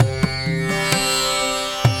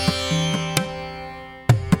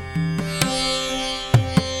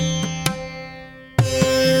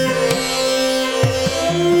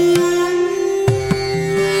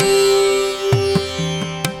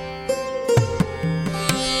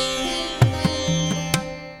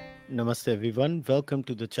Namaste, everyone. Welcome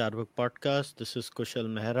to the Charvak podcast. This is Kushal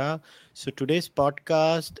Mehra. So, today's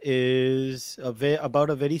podcast is about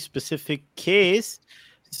a very specific case.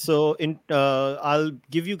 I'll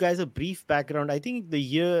give you guys a brief background. I think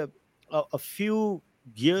a few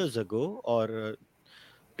years ago, or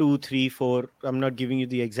two, three, four. I'm not giving you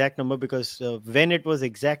the exact number because when it was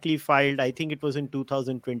exactly filed, I think it was in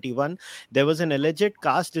 2021. There was an alleged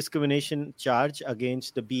caste discrimination charge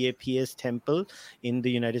against the BAPS temple in the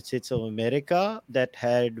United States of America that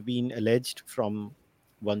had been alleged from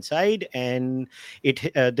one side, and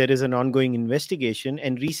there is an ongoing investigation.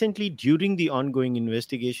 And recently, during the ongoing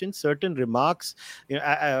investigation, certain remarks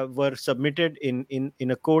were submitted in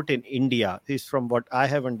a court in India, is from what I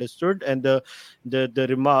have understood. And the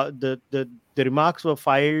remarks were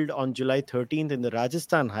filed on July 13th in the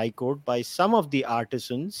Rajasthan High Court by some of the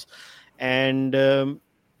artisans, and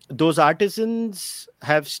those artisans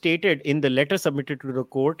have stated in the letter submitted to the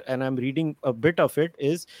court, and I'm reading a bit of it,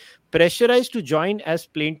 is pressurized to join as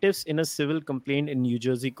plaintiffs in a civil complaint in New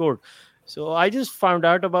Jersey court. So I just found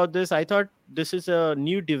out about this. I thought this is a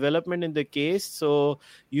new development in the case. So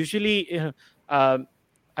usually I'm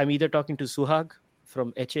either talking to Suhag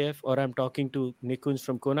from HAF or I'm talking to Nikunj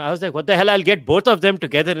from Kona. I was like, what the hell? I'll get both of them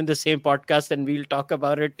together in the same podcast and we'll talk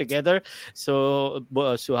about it together. So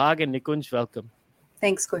Suhag and Nikunj, welcome.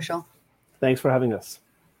 Thanks, Kushal. Thanks for having us.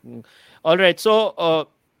 All right. So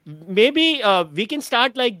maybe we can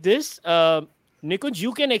start like this. Nikunj,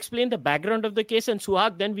 you can explain the background of the case, and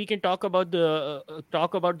Suhag, then we can talk about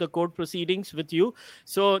the court proceedings with you.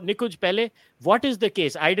 So, Nikunj, Pele, what is the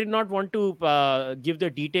case? I did not want to give the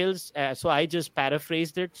details, so I just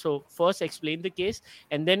paraphrased it. So, first explain the case,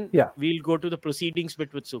 and then we'll go to the proceedings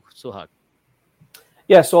bit with Suhag.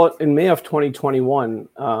 Yeah. So, in May of 2021,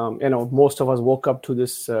 most of us woke up to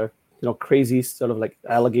this, crazy sort of like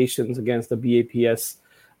allegations against the BAPS.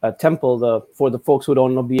 Temple. For the folks who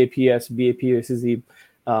don't know BAPS is the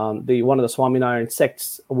one of the Swaminarayan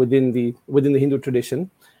sects within the Hindu tradition,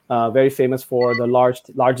 very famous for the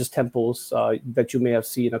largest temples that you may have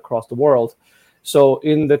seen across the world. So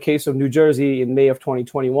in the case of New Jersey, in May of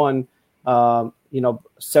 2021,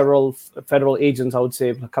 several federal agents, I would say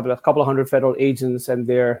a couple of hundred federal agents, and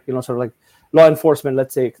their sort of like law enforcement,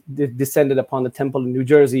 let's say, descended upon the temple in New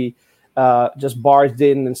Jersey, just barged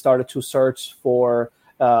in and started to search for.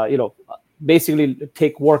 Basically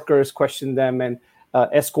take workers, question them, and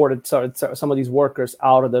escorted some of these workers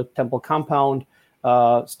out of the temple compound,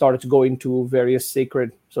 started to go into various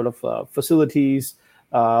sacred sort of facilities.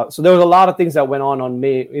 So there was a lot of things that went on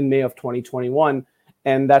in May of 2021.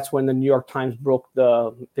 And that's when the New York Times broke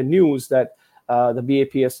the news that the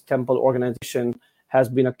BAPS temple organization has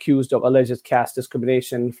been accused of alleged caste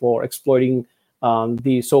discrimination for exploiting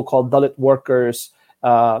the so-called Dalit workers,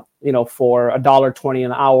 for $1.20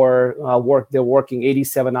 an hour, they're working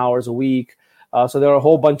 87 hours a week. So there are a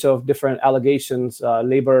whole bunch of different allegations,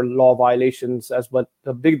 labor law violations, but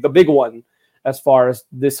the big one, as far as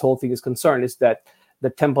this whole thing is concerned, is that the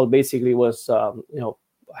temple basically was,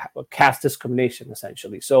 caste discrimination,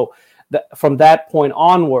 essentially. So from that point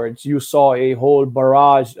onwards, you saw a whole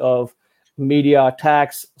barrage of media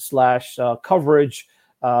attacks / coverage.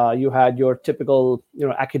 You had your typical,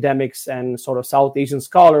 academics and sort of South Asian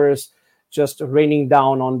scholars just raining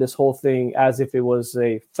down on this whole thing as if it was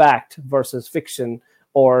a fact versus fiction,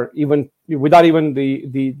 or even without even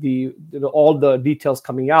the all the details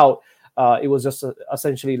coming out. It was just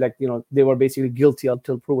essentially like, they were basically guilty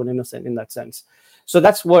until proven innocent in that sense. So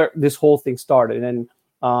that's where this whole thing started. And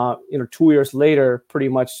 2 years later, pretty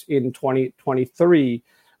much in 2023.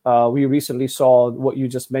 We recently saw what you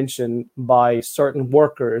just mentioned by certain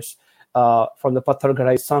workers from the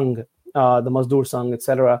Patharghadai Sangh, the Mazdoor Sangh,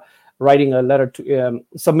 etc., writing a letter to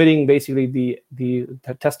submitting basically the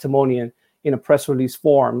testimony in a press release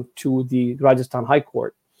form to the Rajasthan High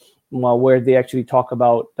Court, where they actually talk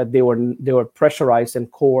about that they were pressurized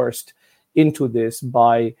and coerced into this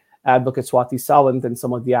by Advocate Swati Sawant and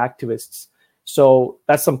some of the activists. So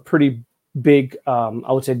that's some pretty big,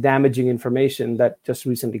 I would say, damaging information that just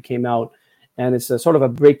recently came out. And it's a sort of a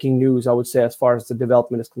breaking news, I would say, as far as the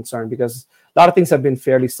development is concerned, because a lot of things have been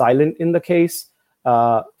fairly silent in the case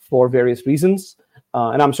for various reasons.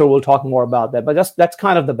 And I'm sure we'll talk more about that. But that's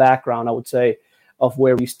kind of the background, I would say, of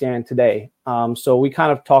where we stand today. So we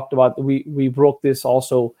kind of talked about, we broke this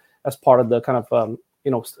also as part of the kind of,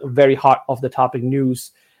 very hot off the topic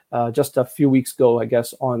news just a few weeks ago, I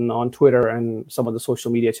guess, on Twitter and some of the social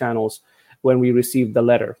media channels when we received the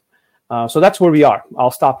letter. So that's where we are. I'll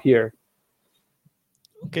stop here.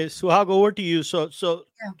 Okay, Suhag, over to you. So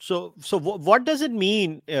what does it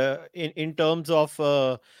mean in terms of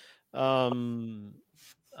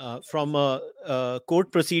from a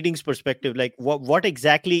court proceedings perspective, like what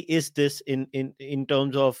exactly is this in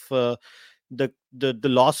terms of the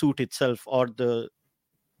lawsuit itself, or the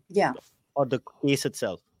case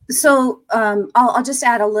itself? So I'll just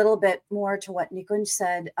add a little bit more to what Nikunj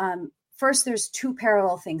said. First, there's two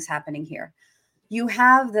parallel things happening here. You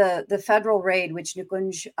have the federal raid, which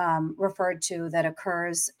Nikunj referred to, that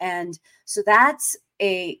occurs, and so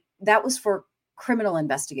that was for criminal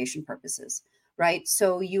investigation purposes, right?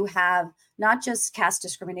 So you have not just caste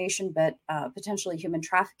discrimination, but potentially human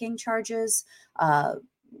trafficking charges,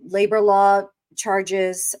 labor law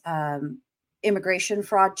charges, immigration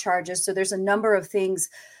fraud charges. So there's a number of things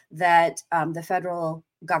that the federal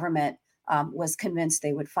government was convinced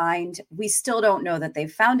they would find. We still don't know that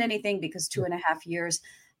they've found anything, because 2.5 years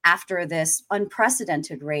after this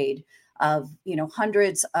unprecedented raid of,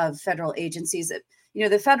 hundreds of federal agencies,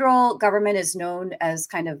 the federal government is known as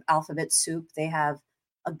kind of alphabet soup. They have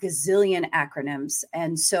a gazillion acronyms.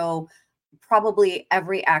 And so probably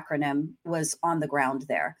every acronym was on the ground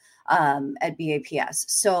there at BAPS.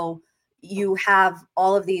 So you have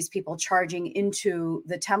all of these people charging into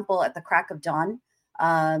the temple at the crack of dawn.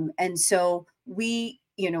 And so we,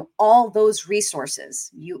 all those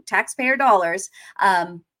resources, taxpayer dollars,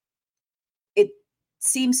 it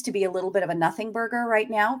seems to be a little bit of a nothing burger right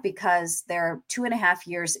now, because they're 2.5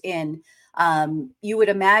 years in. You would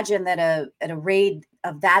imagine that at a raid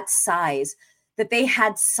of that size, that they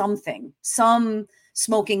had some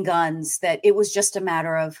smoking guns, that it was just a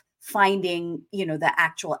matter of finding, the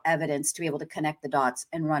actual evidence to be able to connect the dots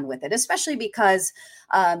and run with it, especially because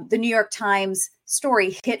the New York Times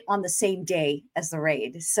story hit on the same day as the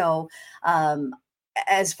raid. So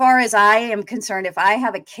as far as I am concerned, if I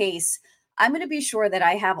have a case, I'm going to be sure that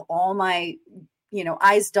I have all my,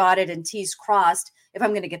 I's dotted and T's crossed if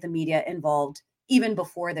I'm going to get the media involved, even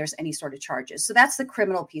before there's any sort of charges. So that's the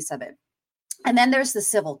criminal piece of it. And then there's the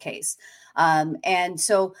civil case. And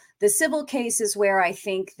so the civil case is where I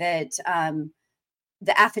think that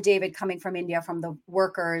the affidavit coming from India from the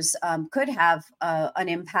workers could have an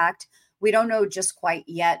impact. We don't know just quite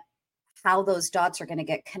yet how those dots are going to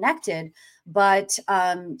get connected. But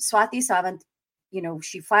Swati Sawant,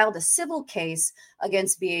 she filed a civil case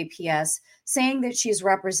against BAPS saying that she's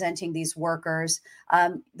representing these workers.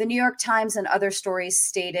 The New York Times and other stories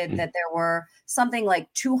stated that there were something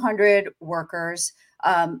like 200 workers.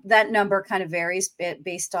 That number kind of varies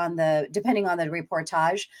based on depending on the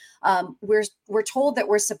reportage. We're told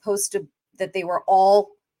that that they were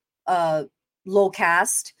all low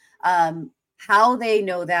caste. How they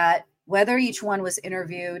know that, whether each one was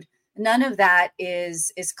interviewed, none of that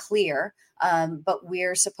is clear. But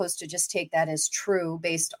we're supposed to just take that as true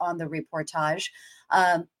based on the reportage.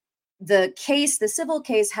 The civil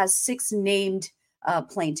case has 6 named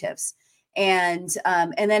plaintiffs. And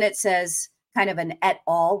then it says kind of an et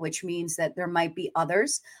al., which means that there might be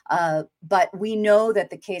others. But we know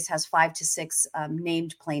that the case has 5 to 6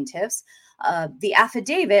 named plaintiffs. The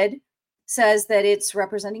affidavit says that it's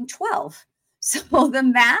representing 12. So the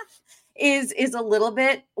math is a little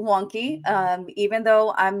bit wonky, even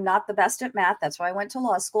though I'm not the best at math. That's why I went to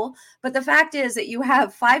law school. But the fact is that you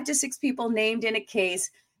have 5 to 6 people named in a case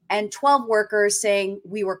and 12 workers saying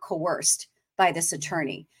we were coerced by this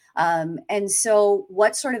attorney. And so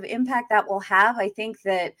what sort of impact that will have, I think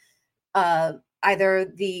that either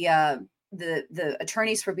the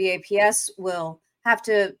attorneys for BAPS will have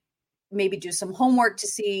to maybe do some homework to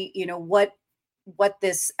see, what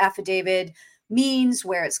this affidavit means,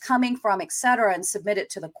 where it's coming from, et cetera, and submit it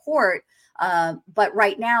to the court. But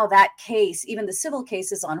right now, that case, even the civil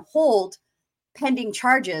case, is on hold, pending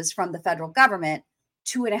charges from the federal government.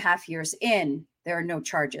 2.5 years in, there are no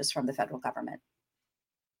charges from the federal government.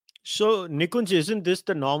 So, Nikunj, isn't this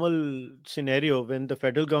the normal scenario when the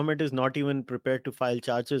federal government is not even prepared to file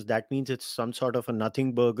charges? That means it's some sort of a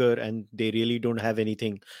nothing burger and they really don't have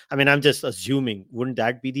anything. I mean, I'm just assuming. Wouldn't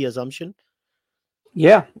that be the assumption?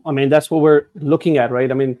 Yeah, I mean, that's what we're looking at,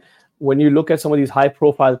 right? I mean, when you look at some of these high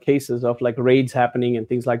profile cases of like raids happening and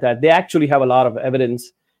things like that, they actually have a lot of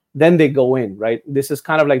evidence. Then they go in, right? This is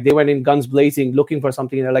kind of like they went in guns blazing looking for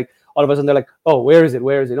something. And they're like, all of a sudden they're like, oh, where is it?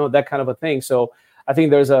 Where is it? That kind of a thing. So I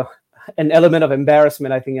think there's an element of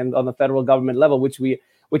embarrassment, I think, on the federal government level,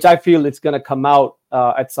 which I feel it's going to come out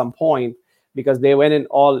at some point, because they went in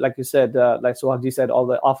all, like you said, like Suhagji said, all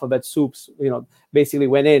the alphabet soups, basically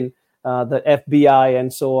went in. The FBI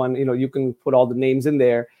and so on, you can put all the names in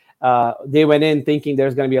there. They went in thinking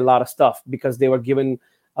there's going to be a lot of stuff, because they were given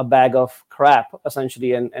a bag of crap,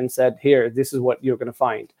 essentially, and said, here, this is what you're going to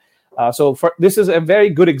find. So this is a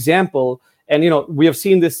very good example. And, we have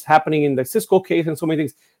seen this happening in the Cisco case and so many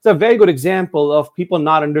things. It's a very good example of people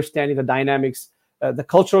not understanding the dynamics, the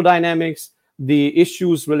cultural dynamics, the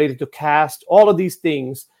issues related to caste, all of these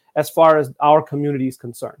things as far as our community is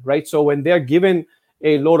concerned, right? So when they're given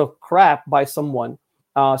a load of crap by someone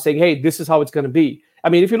saying, hey, this is how it's going to be. I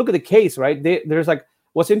mean, if you look at the case, right, there's like,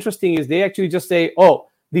 what's interesting is they actually just say, oh,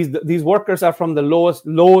 these workers are from the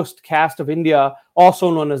lowest caste of India,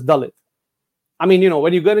 also known as Dalit. I mean,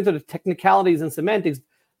 when you get into the technicalities and semantics,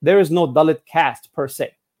 there is no Dalit caste per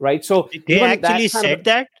se, right? So they actually said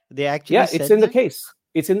that? They actually it's in the case.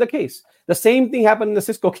 It's in the case. The same thing happened in the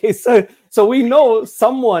Cisco case. So we know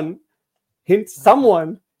someone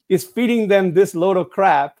is feeding them this load of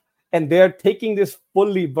crap, and they're taking this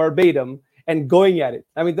fully verbatim and going at it.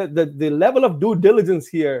 I mean, the level of due diligence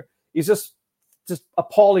here is just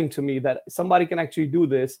appalling to me that somebody can actually do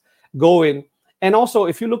this, go in. And also,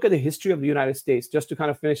 if you look at the history of the United States, just to kind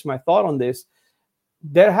of finish my thought on this,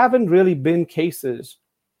 there haven't really been cases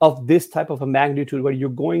of this type of a magnitude where you're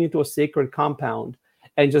going into a sacred compound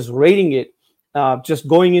and just raiding it, just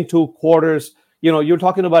going into quarters. You're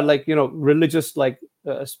talking about religious,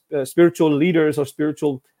 spiritual leaders or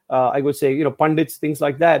spiritual, I would say, pundits, things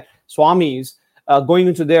like that, swamis, going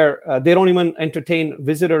into there. They don't even entertain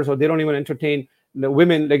visitors, or they don't even entertain the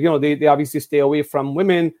women. They obviously stay away from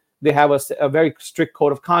women. They have a very strict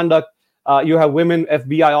code of conduct. You have women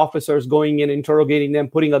FBI officers going in, interrogating them,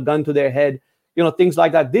 putting a gun to their head, things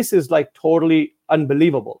like that. This is totally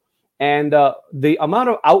unbelievable. And the amount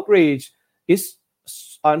of outrage is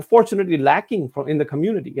unfortunately lacking in the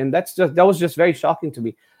community. And that was just very shocking to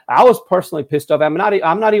me. I was personally pissed off. I'm not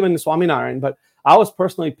even Swaminarayan, but I was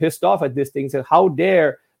personally pissed off at this thing. Said, how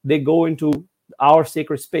dare they go into our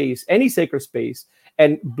sacred space, any sacred space,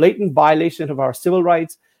 and blatant violation of our civil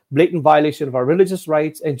rights, blatant violation of our religious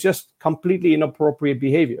rights, and just completely inappropriate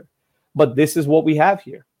behavior. But this is what we have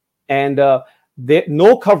here. And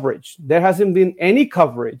no coverage. There hasn't been any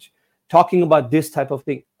coverage talking about this type of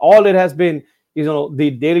thing. All it has been,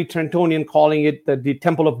 the Daily Trentonian calling it the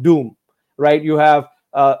Temple of Doom, right? You have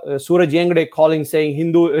Suraj Yengde saying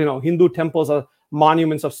Hindu temples are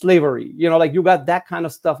monuments of slavery. You got that kind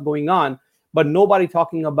of stuff going on, but nobody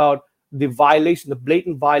talking about the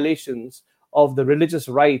blatant violations of the religious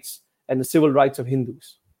rights and the civil rights of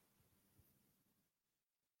Hindus.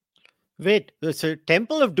 Wait, so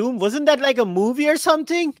Temple of Doom, wasn't that like a movie or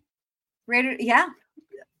something?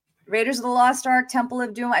 Raiders of the Lost Ark, Temple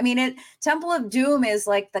of Doom. I mean, Temple of Doom is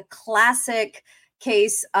like the classic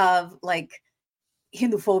case of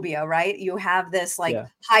Hinduphobia, right? You have this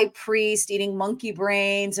high priest eating monkey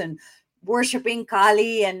brains and worshiping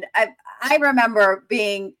Kali. And I remember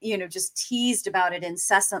being, just teased about it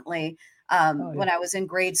incessantly when I was in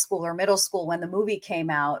grade school or middle school when the movie came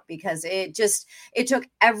out, because it took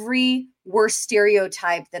every worst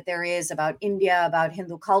stereotype that there is about India, about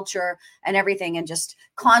Hindu culture and everything, and just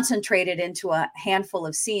concentrated into a handful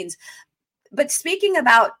of scenes. But speaking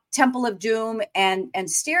about Temple of Doom and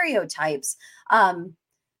stereotypes,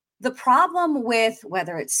 the problem with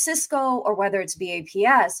whether it's Cisco or whether it's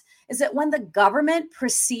BAPS is that when the government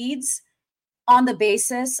proceeds on the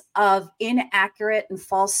basis of inaccurate and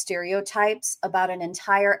false stereotypes about an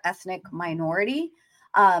entire ethnic minority,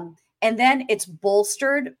 and then it's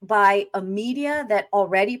bolstered by a media that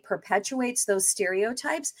already perpetuates those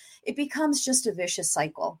stereotypes, it becomes just a vicious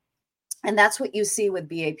cycle. And that's what you see with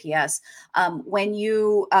BAPS. When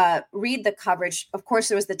you read the coverage, of course,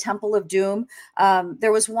 there was the Temple of Doom.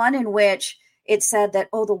 There was one in which it said that,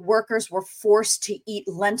 the workers were forced to eat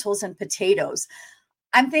lentils and potatoes.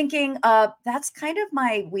 I'm thinking, that's kind of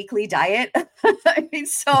my weekly diet. I mean,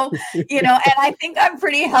 and I think I'm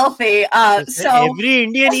pretty healthy. So every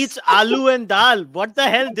Indian eats aloo and dal. What the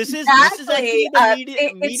hell? This is actually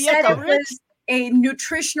the media coverage. It was a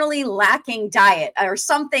nutritionally lacking diet or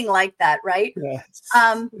something like that, right? Yes.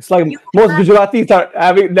 It's like most Gujaratis are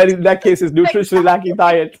having that. In that case, is nutritionally lacking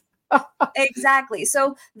diet. Exactly.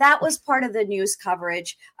 So that was part of the news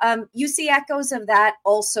coverage. You see echoes of that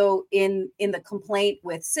also in the complaint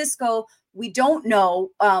with Cisco. We don't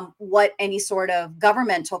know what any sort of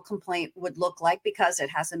governmental complaint would look like because it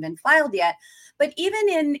hasn't been filed yet. But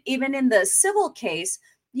even in the civil case,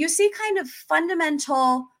 you see kind of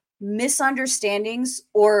fundamental misunderstandings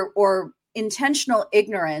or intentional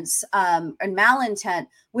ignorance and malintent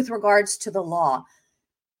with regards to the law.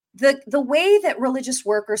 The way that religious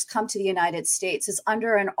workers come to the United States is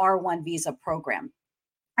under an R1 visa program.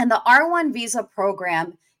 And the R1 visa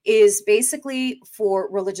program is basically for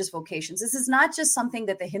religious vocations. This is not just something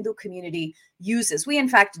that the Hindu community uses. We, in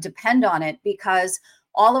fact, depend on it because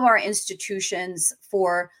all of our institutions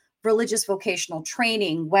for religious vocational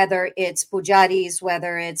training, whether it's pujaris,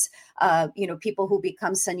 whether it's people who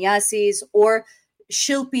become sannyasis, or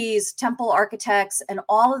shilpis, temple architects, and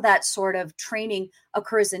all of that sort of training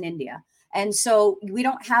occurs in India. And so we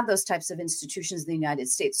don't have those types of institutions in the United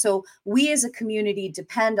States. So we as a community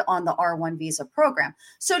depend on the R1 visa program.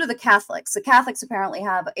 So do the Catholics. The Catholics apparently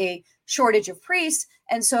have a shortage of priests.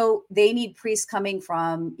 And so they need priests coming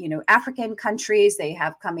from, African countries. They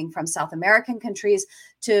have coming from South American countries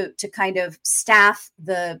to kind of staff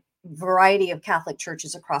the variety of Catholic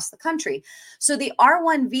churches across the country. So the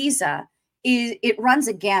R1 visa it runs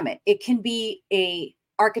a gamut. It can be a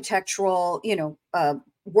architectural,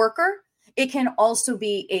 worker. It can also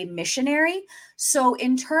be a missionary. So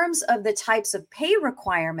in terms of the types of pay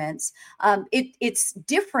requirements, it's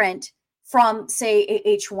different from, say, a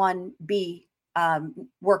H-1B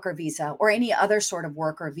worker visa or any other sort of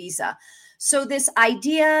worker visa. So this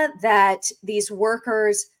idea that these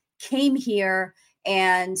workers came here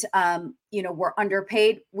and, were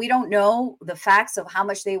underpaid, we don't know the facts of how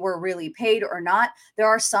much they were really paid or not. There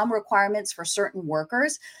are some requirements for certain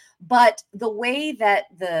workers. But the way that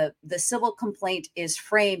the civil complaint is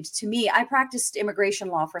framed, to me, I practiced immigration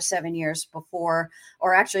law for 7 years before,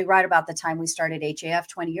 or actually right about the time we started HAF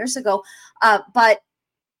 20 years ago. But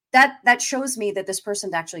that shows me that this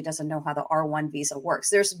person actually doesn't know how the R1 visa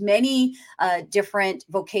works. There's many different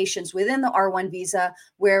vocations within the R1 visa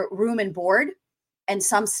where room and board and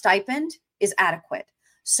some stipend is adequate.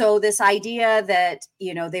 So this idea that,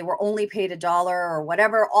 they were only paid $1 or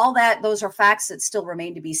whatever, all that, those are facts that still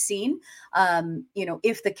remain to be seen.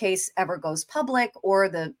 If the case ever goes public or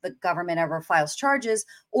the government ever files charges,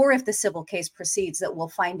 or if the civil case proceeds, that we'll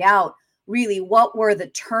find out really what were the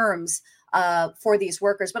terms for these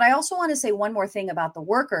workers. But I also want to say one more thing about the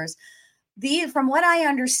workers. From what I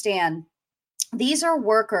understand, these are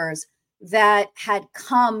workers that had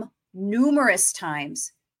come numerous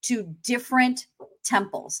times to different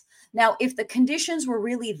temples. Now, if the conditions were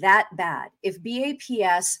really that bad, if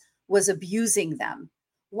BAPS was abusing them,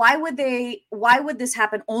 why would this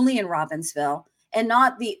happen only in Robbinsville and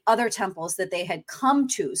not the other temples that they had come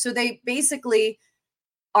to? So they basically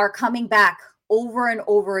are coming back over and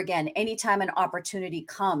over again anytime an opportunity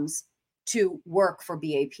comes to work for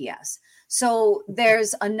BAPS. So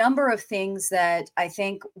there's a number of things that I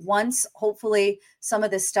think once hopefully some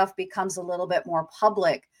of this stuff becomes a little bit more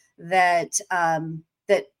public, that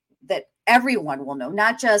everyone will know,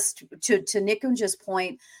 not just to Nikunj's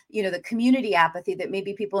point, the community apathy, that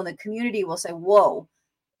maybe people in the community will say, whoa,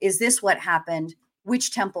 is this what happened?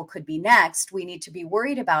 Which temple could be next? We need to be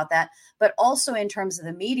worried about that. But also in terms of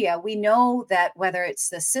the media, we know that whether it's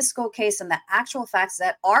the Cisco case and the actual facts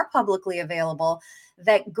that are publicly available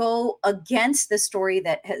that go against the story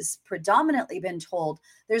that has predominantly been told,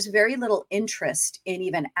 there's very little interest in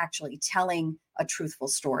even actually telling a truthful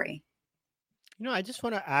story. I just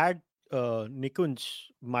want to add, Nikunj,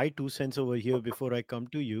 my 2 cents over here before I come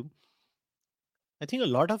to you. I think a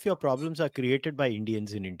lot of your problems are created by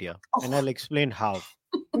Indians in India. And I'll explain how.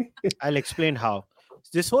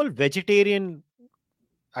 This whole vegetarian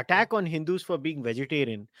attack on Hindus for being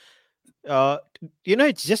vegetarian,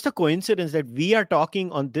 it's just a coincidence that we are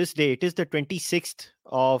talking on this day. It is the 26th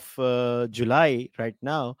of July right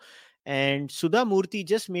now. And Sudha Murthy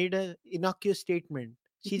just made an innocuous statement.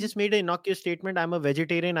 She just made an innocuous statement. I'm a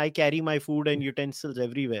vegetarian. I carry my food and utensils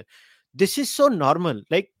everywhere. This is so normal.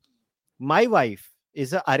 Like, my wife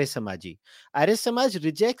is a Arya Samaji. Arya Samaj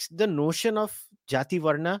rejects the notion of Jati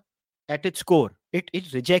Varna at its core.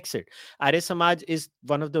 It rejects it. Arya Samaj is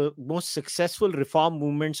one of the most successful reform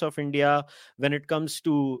movements of India when it comes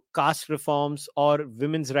to caste reforms or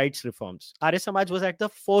women's rights reforms. Arya Samaj was at the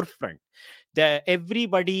forefront.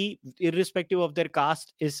 Everybody, irrespective of their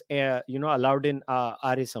caste, is allowed in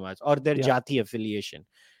Arya Samaj or their Jati affiliation.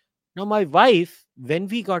 Now, my wife, when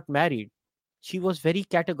we got married, she was very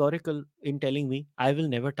categorical in telling me, I will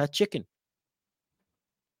never touch chicken.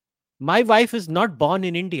 My wife is not born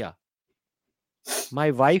in India.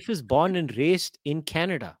 My wife is born and raised in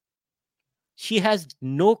Canada. She has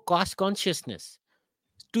no caste consciousness.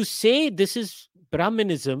 To say this is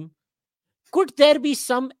Brahmanism, could there be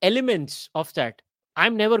some elements of that?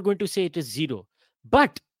 I'm never going to say it is zero.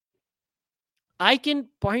 But I can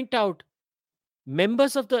point out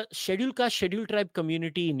members of the scheduled caste, scheduled tribe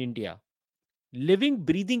community in India, living,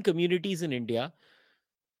 breathing communities in India,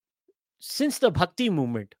 since the Bhakti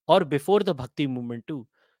movement or before the Bhakti movement too,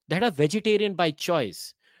 that are vegetarian by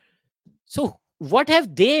choice. So what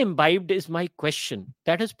have they imbibed is my question.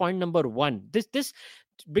 That is point number one. This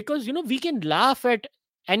because we can laugh at,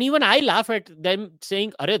 and even I laugh at them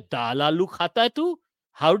saying, "Arey dal aloo khata hai tu?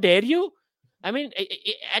 How dare you?" I mean,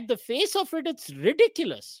 at the face of it, it's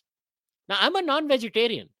ridiculous. Now, I'm a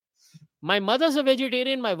non-vegetarian. My mother's a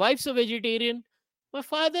vegetarian. My wife's a vegetarian. My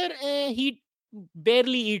father, he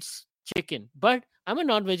barely eats chicken. But I'm a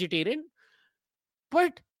non-vegetarian.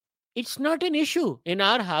 But it's not an issue. In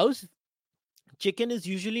our house, chicken is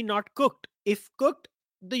usually not cooked. If cooked,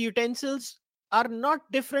 the utensils are not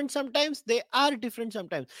different sometimes. They are different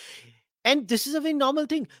sometimes. And this is a very normal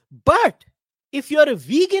thing. But if you're a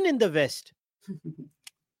vegan in the West,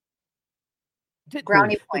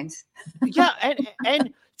 brownie points. Yeah,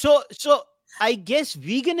 and so I guess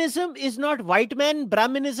veganism is not white man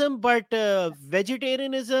Brahminism, but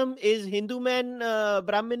vegetarianism is Hindu man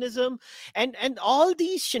Brahminism, and all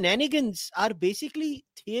these shenanigans are basically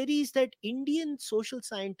theories that Indian social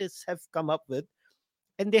scientists have come up with,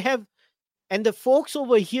 and the folks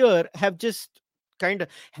over here have just kind of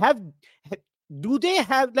do they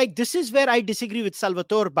have, like, this is where I disagree with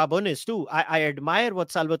Salvatore Babones too. I admire what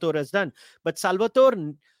Salvatore has done, but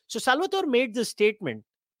Salvatore made the statement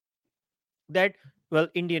that, well,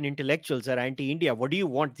 Indian intellectuals are anti-India. What do you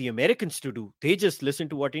want the Americans to do? They just listen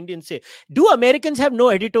to what Indians say. Do Americans have no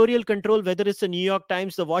editorial control, whether it's the New York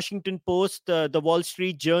Times, the Washington Post, the Wall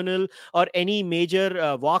Street Journal, or any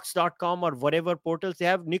major Vox.com or whatever portals they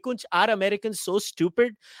have? Nikunj, are Americans so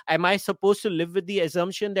stupid? Am I supposed to live with the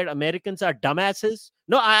assumption that Americans are dumbasses?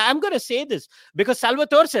 No, I'm going to say this because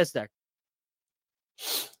Salvatore says that.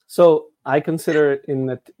 So I consider it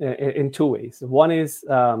in two ways. One is,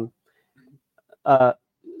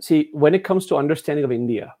 see, when it comes to understanding of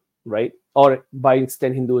India, right, or by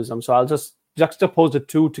extent Hinduism, so I'll just juxtapose the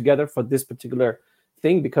two together for this particular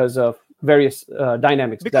thing because of various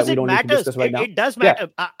dynamics because that we don't need to discuss right now. It does matter.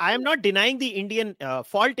 Yeah. I am not denying the Indian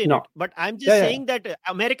fault in it, but I'm just saying that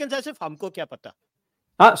Americans are, humko kya pata.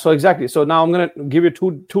 So exactly. So now I'm going to give you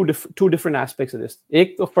two different aspects of this.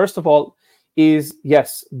 First of all, is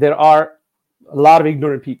yes, there are a lot of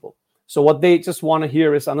ignorant people. So what they just want to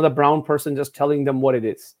hear is another brown person just telling them what it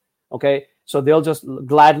is. Okay, so they'll just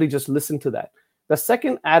gladly just listen to that. The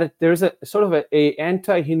second there's a sort of a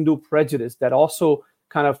anti-Hindu prejudice that also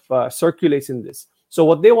kind of circulates in this. So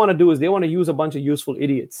what they want to do is they want to use a bunch of useful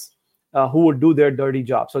idiots who would do their dirty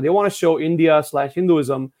job. So they want to show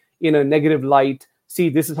India/Hinduism in a negative light. See,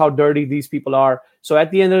 this is how dirty these people are. So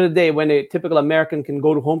at the end of the day, when a typical American can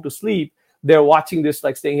go home to sleep, they're watching this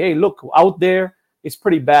like saying, hey, look, out there, it's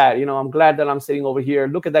pretty bad. You know, I'm glad that I'm sitting over here.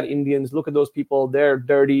 Look at that Indians. Look at those people. They're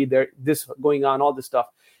dirty. They're this going on, all this stuff.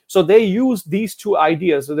 So they use these two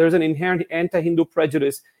ideas. So there's an inherent anti-Hindu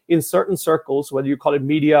prejudice in certain circles, whether you call it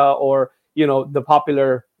media or, the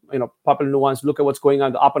popular nuance. Look at what's going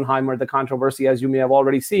on, the Oppenheimer, the controversy, as you may have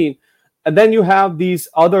already seen. And then you have these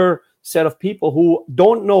other set of people who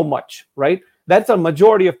don't know much, right? That's a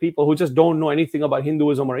majority of people who just don't know anything about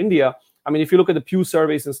Hinduism or India. I mean, if you look at the Pew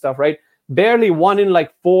surveys and stuff, right? Barely 1 in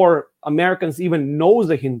 4 Americans even knows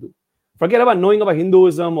a Hindu. Forget about knowing about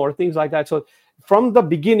Hinduism or things like that. So from the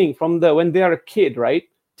beginning, when they are a kid, right,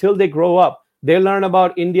 till they grow up, they learn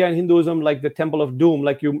about India and Hinduism like the Temple of Doom,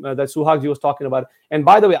 like that Suhagji was talking about. And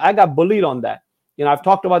by the way, I got bullied on that. I've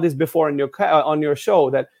talked about this before on your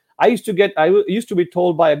show that I used to be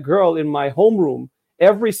told by a girl in my homeroom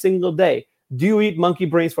every single day, do you eat monkey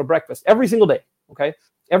brains for breakfast? Every single day, okay?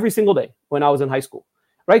 Every single day when I was in high school,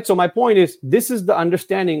 right? So my point is, this is the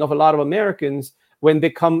understanding of a lot of Americans when they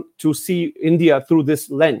come to see India through this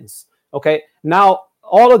lens, okay? Now,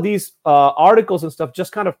 all of these articles and stuff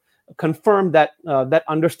just kind of confirm that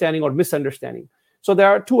understanding or misunderstanding. So there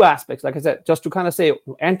are two aspects, like I said, just to kind of say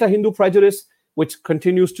anti-Hindu prejudice, which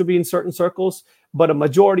continues to be in certain circles, but a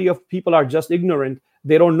majority of people are just ignorant.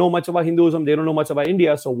 They don't know much about Hinduism. They don't know much about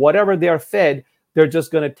India. So whatever they are fed, they're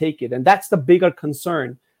just going to take it. And that's the bigger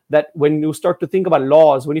concern, that when you start to think about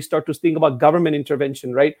laws, when you start to think about government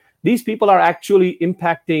intervention, right? These people are actually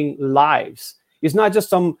impacting lives. It's not just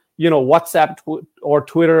some, WhatsApp or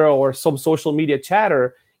Twitter or some social media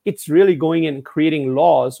chatter. It's really going in and creating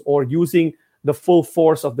laws or using the full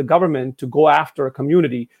force of the government to go after a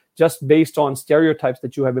community just based on stereotypes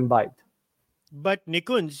that you have imbibed. But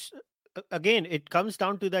Nikunj, again, it comes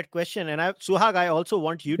down to that question. And Suhag, I also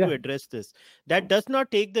want you to address this. That does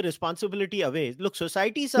not take the responsibility away. Look,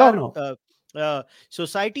 societies are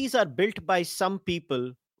built by some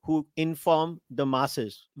people who inform the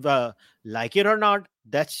masses. Like it or not,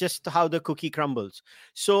 that's just how the cookie crumbles.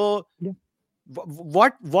 So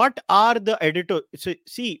what are the editor? So,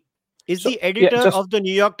 see, is the editor of the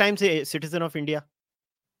New York Times a citizen of India?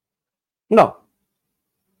 No.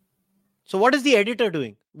 So what is the editor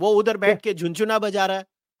doing? वो उधर बैठ के झुनझुना बजा रहा है.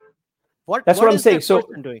 That's what I'm saying. So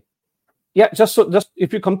doing? Just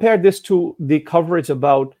if you compare this to the coverage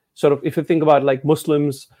about sort of, if you think about like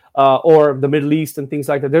Muslims or the Middle East and things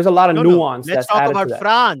like that, there's a lot of nuance. Let's that's talk added about to that.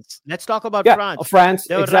 France. Let's talk about France. France.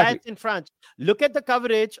 There were Exactly. riots in France. Look at the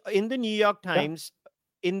coverage in the New York Times,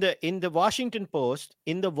 in the Washington Post,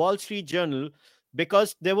 in the Wall Street Journal,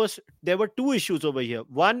 because there were two issues over here.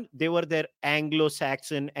 One, they were their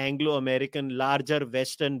Anglo-Saxon, Anglo-American, larger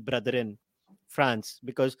Western brethren, France,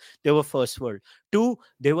 because they were first world. Two,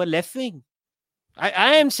 they were left-wing.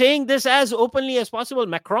 I am saying this as openly as possible.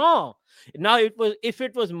 Macron. Now, if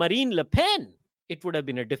it was Marine Le Pen, it would have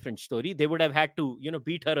been a different story. They would have had to,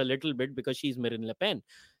 beat her a little bit because she's Marine Le Pen.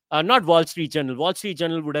 Not Wall Street Journal. Wall Street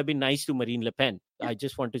Journal would have been nice to Marine Le Pen. I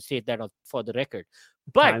just want to say that for the record.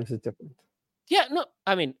 But Times is different. Yeah, no,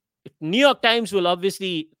 I mean, New York Times will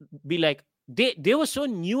obviously be like, they were so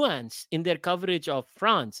nuanced in their coverage of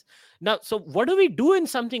France. Now, so what do we do in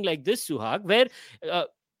something like this, Suhag, where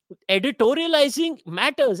editorializing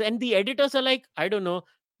matters and the editors are like, I don't know,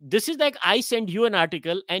 this is like I send you an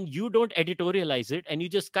article and you don't editorialize it and you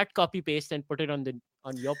just cut, copy, paste and put it on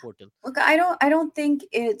your portal. Look, I don't think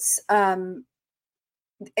it's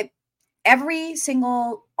every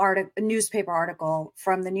single newspaper article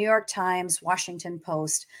from the New York Times, Washington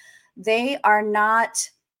Post, they're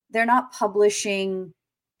not publishing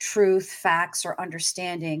truth, facts, or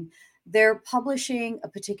understanding. They're publishing a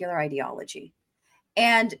particular ideology.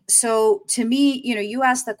 And so to me, you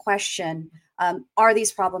asked the question, are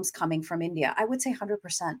these problems coming from India? I would say 100%.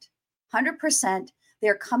 100%.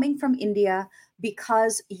 They're coming from India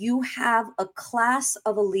because you have a class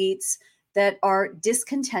of elites that are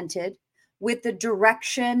discontented with the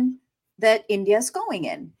direction that India is going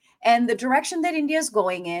in. And the direction that India is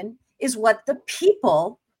going in is what the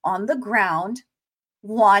people on the ground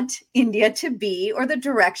want India to be, or the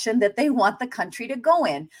direction that they want the country to go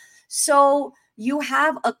in. So you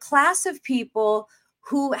have a class of people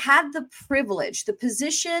who had the privilege, the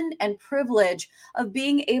position and privilege of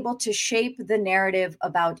being able to shape the narrative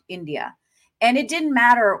about India. And it didn't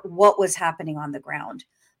matter what was happening on the ground.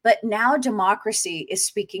 But now democracy is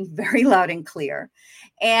speaking very loud and clear.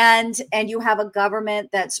 And you have a government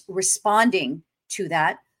that's responding to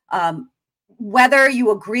that. Whether you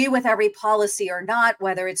agree with every policy or not,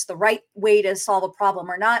 whether it's the right way to solve a problem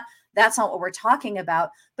or not, that's not what we're talking about.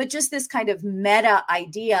 But just this kind of meta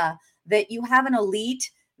idea that you have an elite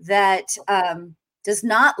that does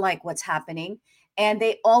not like what's happening, and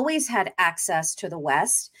they always had access to the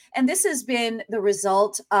West. And this has been the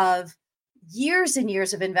result of years and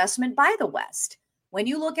years of investment by the West. When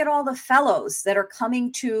you look at all the fellows that are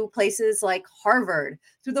coming to places like Harvard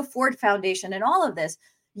through the Ford Foundation and all of this,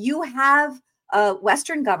 you have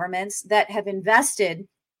Western governments that have invested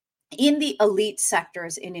in the elite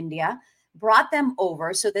sectors in India, brought them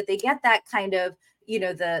over so that they get that kind of,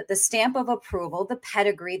 the stamp of approval, the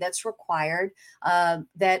pedigree that's required,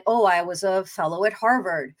 that, I was a fellow at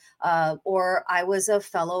Harvard, or I was a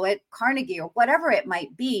fellow at Carnegie, or whatever it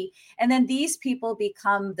might be. And then these people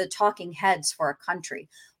become the talking heads for a country.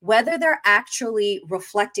 Whether they're actually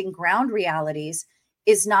reflecting ground realities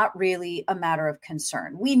is not really a matter of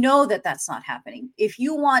concern. We know that that's not happening. If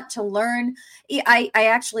you want to learn, I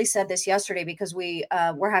actually said this yesterday because we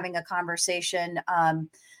were having a conversation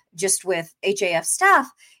just with HAF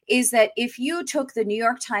staff, is that if you took the New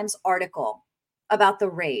York Times article about the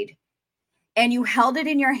raid and you held it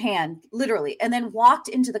in your hand, literally, and then walked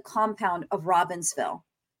into the compound of Robbinsville,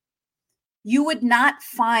 you would not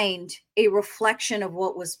find a reflection of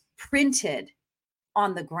what was printed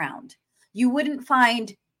on the ground. You wouldn't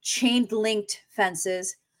find chain linked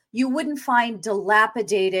fences. You wouldn't find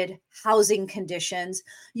dilapidated housing conditions.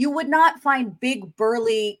 You would not find big,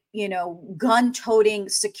 burly, gun-toting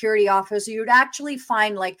security officers. You would actually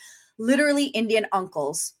find like literally Indian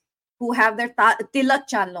uncles who have their tilak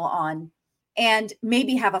chanlo on and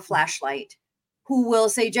maybe have a flashlight, who will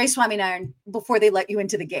say Jai Swaminarayan before they let you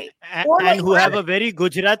into the gate. And who have a very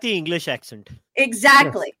Gujarati English accent.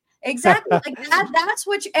 Exactly. Yes. Exactly. Like that's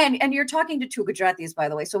what and you're talking to two Gujaratis, by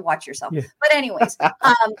the way, so watch yourself. Yeah. But anyways,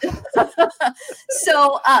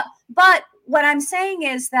 but what I'm saying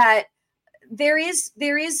is that there is,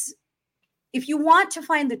 if you want to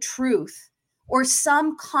find the truth or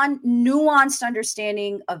some nuanced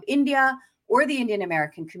understanding of India or the Indian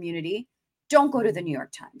American community, don't go to the New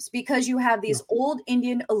York Times, because you have these old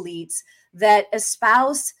Indian elites that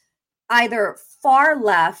espouse either far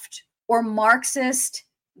left or Marxist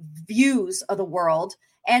views of the world.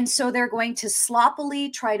 And so they're going to sloppily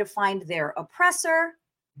try to find their oppressor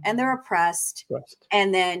and their oppressed,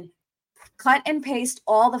 and then cut and paste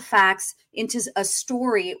all the facts into a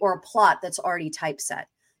story or a plot that's already typeset.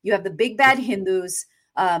 You have the big bad Hindus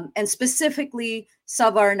and specifically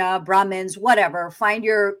Savarna, Brahmins, whatever. Find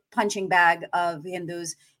your punching bag of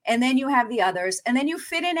Hindus, and then you have the others, and then you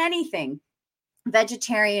fit in anything,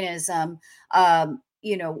 vegetarianism,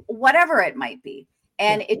 whatever it might be,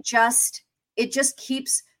 and it just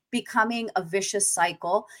keeps becoming a vicious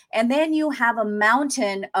cycle. And then you have a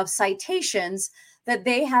mountain of citations that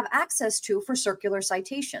they have access to for circular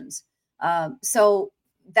citations. So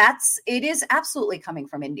it is absolutely coming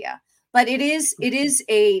from India, but it is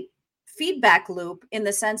a feedback loop in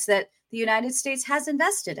the sense that the United States has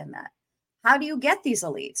invested in that. How do you get these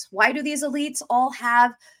elites? Why do these elites all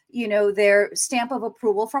have, their stamp of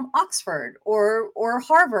approval from Oxford or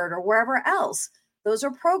Harvard or wherever else? Those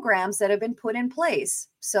are programs that have been put in place.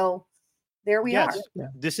 So there we are. Yeah.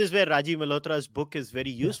 This is where Rajiv Malhotra's book is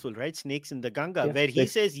very useful, right? Snakes in the Ganga, where he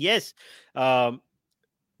says, yes, the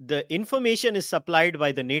information is supplied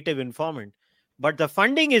by the native informant, but the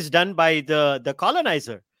funding is done by the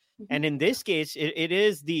colonizer. Mm-hmm. And in this case, it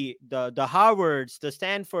is the Harvards, the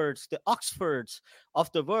Stanfords, the Oxfords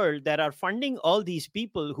of the world that are funding all these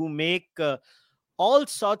people who make all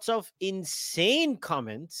sorts of insane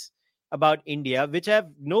comments about India, which have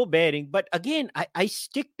no bearing. But again, I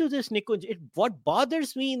stick to this, Nikunj. What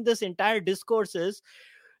bothers me in this entire discourse is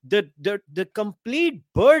the complete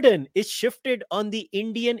burden is shifted on the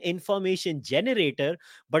Indian information generator,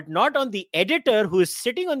 but not on the editor who is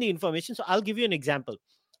sitting on the information. So I'll give you an example.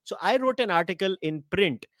 So I wrote an article in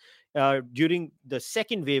print during the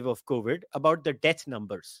second wave of COVID about the death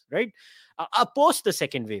numbers, right? Post the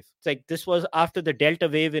second wave. It's like this was after the Delta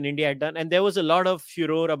wave in India had done, and there was a lot of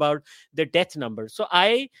furor about the death numbers. So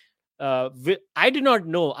I did not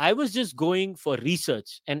know. I was just going for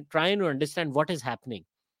research and trying to understand what is happening.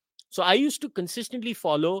 So I used to consistently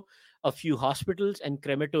follow a few hospitals and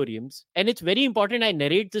crematoriums. And it's very important I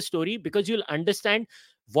narrate the story because you'll understand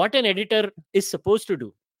what an editor is supposed to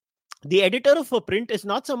do. The editor of a print is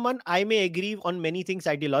not someone I may agree on many things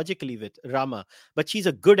ideologically with, Rama, but she's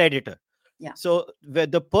a good editor. Yeah. So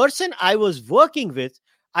the person I was working with,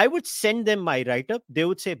 I would send them my write-up. They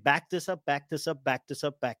would say, back this up, back this up, back this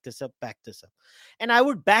up, back this up, back this up. And I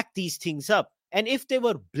would back these things up. And if they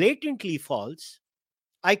were blatantly false,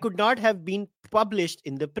 I could not have been published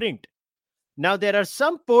in the print. Now, there are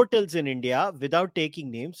some portals in India, without taking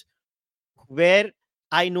names, where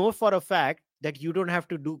I know for a fact that you don't have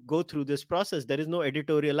to go through this process. There is no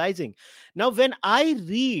editorializing. Now, when I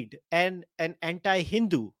read an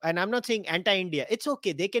anti-Hindu, and I'm not saying anti-India, it's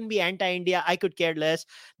okay. They can be anti-India. I could care less.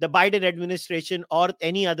 The Biden administration or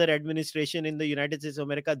any other administration in the United States of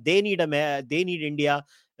America, they need India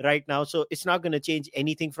right now. So it's not going to change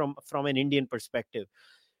anything from an Indian perspective.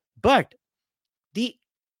 But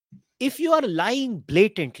if you are lying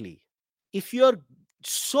blatantly, if you're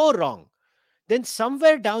so wrong, then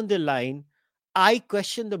somewhere down the line, I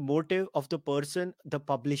question the motive of the person, the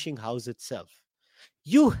publishing house itself.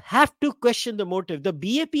 You have to question the motive. The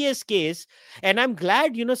BAPS case, and I'm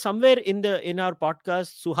glad, somewhere in our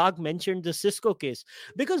podcast, Suhag mentioned the Cisco case,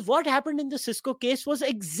 because what happened in the Cisco case was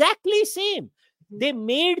exactly same. They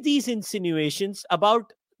made these insinuations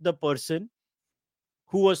about the person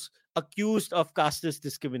who was accused of caste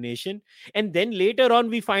discrimination, and then later on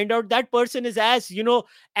we find out that person is as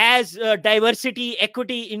diversity,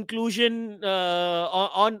 equity, inclusion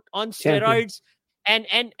on steroids, and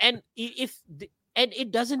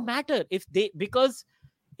it doesn't matter if because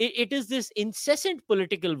it is this incessant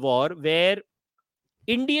political war where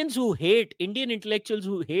Indian intellectuals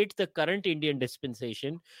who hate the current Indian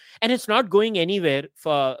dispensation, and it's not going anywhere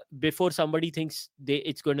before somebody thinks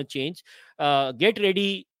it's going to change. Get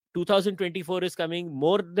ready. 2024 is coming.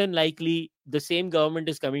 More than likely, the same government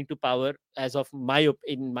is coming to power, as of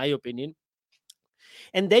in my opinion.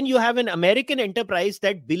 And then you have an American enterprise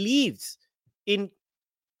that believes in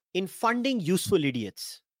funding useful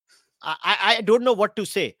idiots. I don't know what to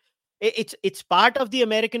say. It's part of the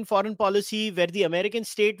American foreign policy, where the American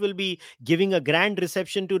state will be giving a grand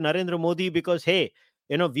reception to Narendra Modi because, hey,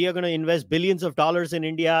 we are going to invest billions of dollars in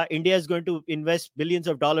India. India is going to invest billions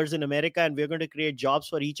of dollars in America, and we're going to create jobs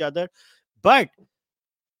for each other. But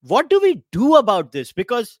what do we do about this?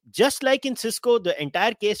 Because just like in Cisco, the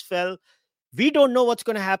entire case fell. We don't know what's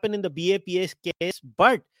going to happen in the BAPS case,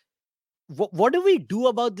 but what do we do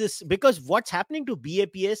about this? Because what's happening to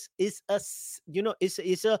BAPS is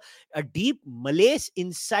a deep malaise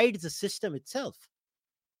inside the system itself.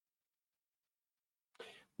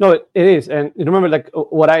 No, it is. And remember, like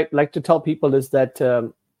what I like to tell people is that,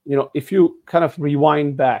 if you kind of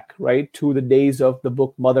rewind back, right, to the days of the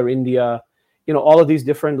book Mother India, all of these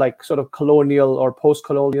different like sort of colonial or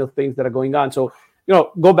post-colonial things that are going on. So,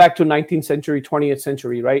 go back to 19th century, 20th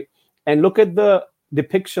century, right? And look at the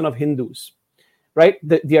depiction of Hindus, right?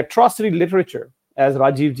 The atrocity literature, as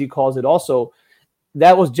Rajiv ji calls it also,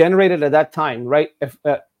 that was generated at that time, right?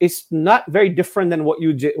 It's not very different than what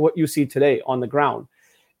you see today on the ground,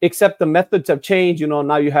 except the methods have changed.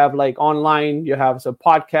 Now you have like online, you have some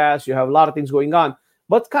podcasts, you have a lot of things going on.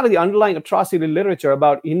 But kind of the underlying atrocity literature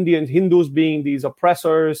about Hindus being these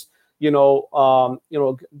oppressors,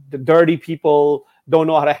 the dirty people, don't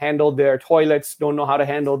know how to handle their toilets, don't know how to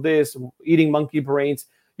handle this, eating monkey brains,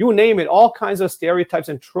 you name it, all kinds of stereotypes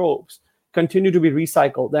and tropes continue to be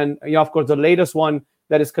recycled. And of course, the latest one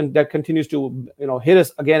that continues to hit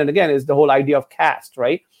us again and again is the whole idea of caste,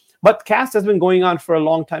 right? But caste has been going on for a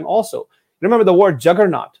long time also. Remember the word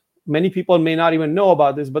juggernaut. Many people may not even know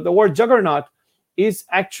about this, but the word juggernaut is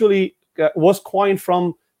actually was coined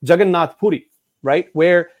from Jagannath Puri, right?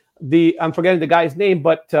 Where I'm forgetting the guy's name,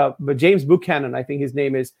 but James Buchanan, I think his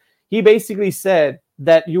name is. He basically said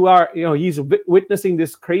that he's witnessing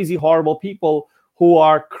this crazy, horrible people who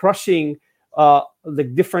are crushing the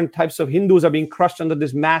different types of Hindus are being crushed under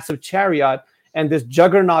this massive chariot, and this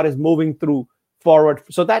juggernaut is moving through forward.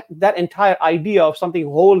 So that entire idea of something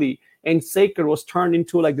holy and sacred was turned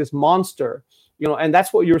into like this monster, and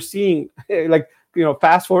that's what you're seeing. Like,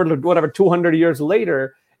 fast forward to whatever 200 years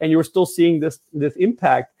later, and you're still seeing this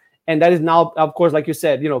impact. And that is now, of course, like you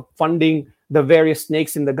said, funding the various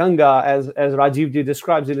snakes in the Ganga, as Rajiv ji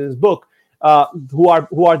describes it in his book, who are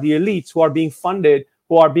the elites, who are being funded,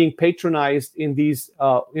 who are being patronized in these,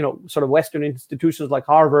 sort of Western institutions like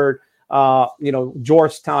Harvard,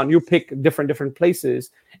 Georgetown. You pick different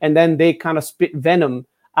places, and then they kind of spit venom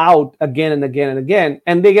out again and again and again,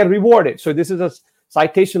 and they get rewarded. So this is a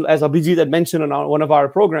citation, as Abhijit had mentioned on one of our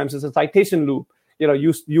programs, is a citation loop.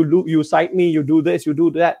 You cite me, you do this, you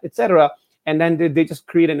do that, etc. And then they just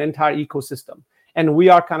create an entire ecosystem. And we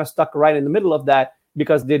are kind of stuck right in the middle of that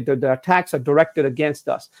because the attacks are directed against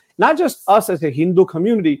us. Not just us as a Hindu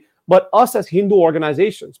community, but us as Hindu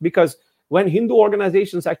organizations. Because when Hindu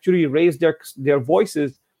organizations actually raise their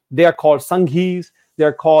voices, they are called Sanghis,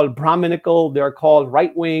 they're called Brahminical, they're called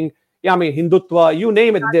right-wing, Hindutva, you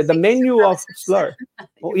name it. The menu of slur.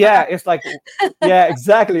 Yeah, it's like, yeah,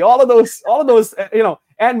 exactly. All of those,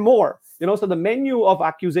 and more. So the menu of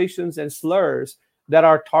accusations and slurs that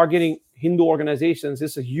are targeting Hindu organizations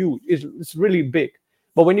is huge. It's really big.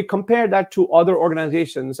 But when you compare that to other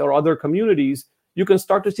organizations or other communities, you can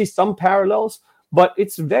start to see some parallels, but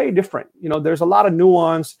it's very different. There's a lot of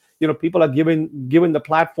nuance. People are given the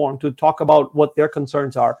platform to talk about what their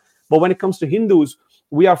concerns are. But when it comes to Hindus,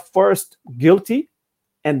 we are first guilty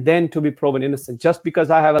and then to be proven innocent. Just because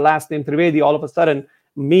I have a last name Trivedi, all of a sudden,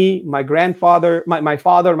 me, my grandfather, my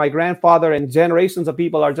father, my grandfather, and generations of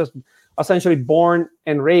people are just essentially born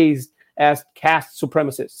and raised as caste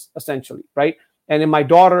supremacists, essentially, right? And then my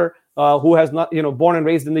daughter, who has not, born and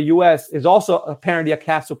raised in the U.S., is also apparently a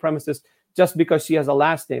caste supremacist just because she has a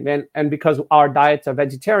last name and because our diets are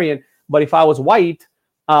vegetarian. But if I was white,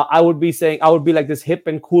 I would be like this hip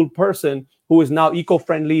and cool person who is now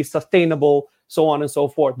eco-friendly, sustainable, so on and so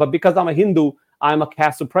forth. But because I'm a Hindu, I'm a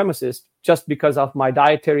caste supremacist just because of my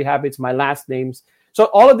dietary habits, my last names. So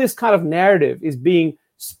all of this kind of narrative is being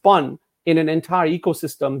spun in an entire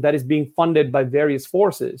ecosystem that is being funded by various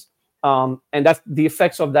forces. And that's the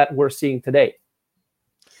effects of that we're seeing today.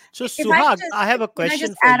 So Suhag, I have a question. Can I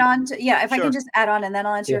just add on to, if Sure. I can just add on and then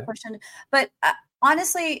I'll answer your question. But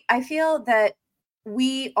honestly, I feel that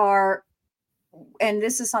we are, and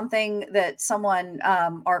this is something that someone,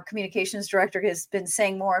 our communications director has been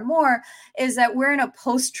saying more and more, is that we're in a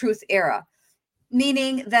post-truth era,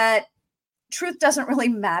 meaning that truth doesn't really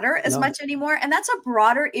matter as much anymore. And that's a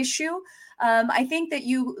broader issue. I think that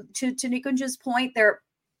to Nikunj's point, there are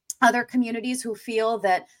other communities who feel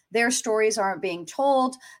that their stories aren't being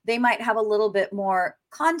told. They might have a little bit more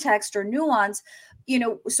context or nuance,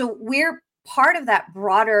 so we're part of that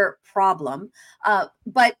broader problem.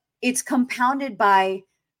 But it's compounded by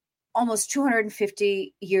almost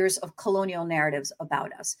 250 years of colonial narratives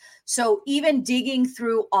about us. So even digging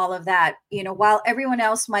through all of that, while everyone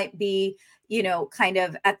else might be, kind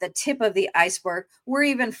of at the tip of the iceberg, we're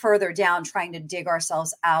even further down trying to dig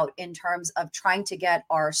ourselves out in terms of trying to get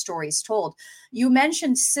our stories told. You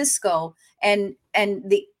mentioned Cisco and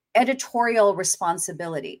the editorial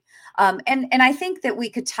responsibility. And I think that we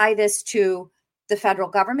could tie this to the federal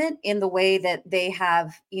government in the way that they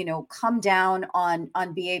have, come down on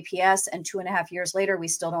BAPS, and 2.5 years later, we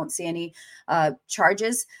still don't see any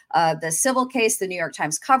charges. The civil case, the New York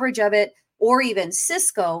Times coverage of it, or even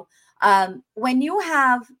Cisco, when you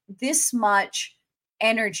have this much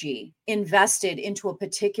energy invested into a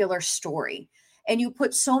particular story and you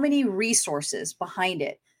put so many resources behind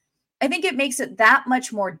it, I think it makes it that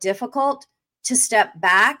much more difficult to step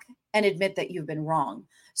back and admit that you've been wrong.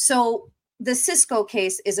 So the Cisco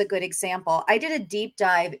case is a good example. I did a deep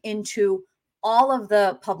dive into all of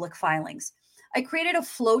the public filings. I created a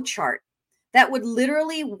flow chart that would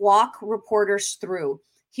literally walk reporters through.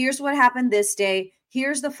 Here's what happened this day.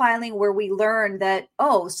 Here's the filing where we learned that,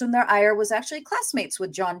 oh, Sundar Iyer was actually classmates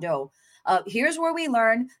with John Doe. Here's where we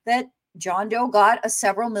learned that John Doe got a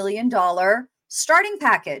several $1 million starting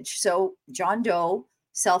package. So John Doe,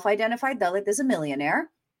 self-identified Dalit, is a millionaire.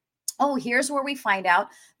 Oh, here's where we find out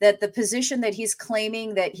that the position that he's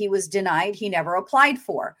claiming that he was denied, he never applied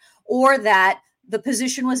for, or that the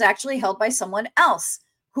position was actually held by someone else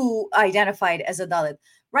who identified as a Dalit,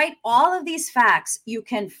 right? All of these facts you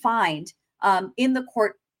can find in the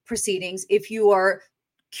court proceedings. If you are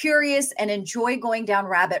curious and enjoy going down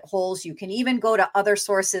rabbit holes, you can even go to other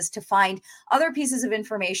sources to find other pieces of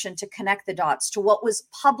information to connect the dots to what was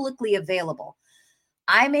publicly available.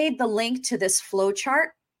 I made the link to this flow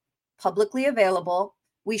chart publicly available.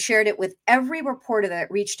 We shared it with every reporter that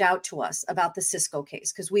reached out to us about the Cisco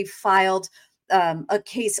case, because we filed a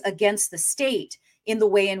case against the state in the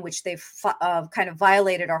way in which they've kind of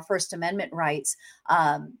violated our First Amendment rights.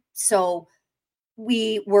 So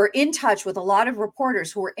we were in touch with a lot of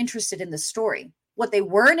reporters who were interested in the story. What they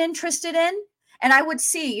weren't interested in, and I would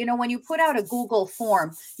see, you know, when you put out a Google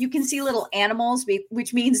form, you can see little animals,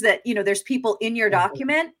 which means that, you know, there's people in your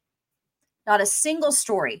document. Not a single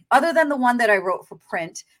story other than the one that I wrote for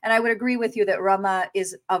print. And I would agree with you that Rama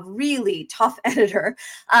is a really tough editor.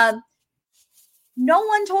 No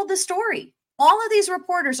one told the story. All of these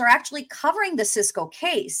reporters are actually covering the Cisco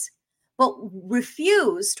case, but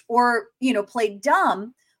refused or, you know, played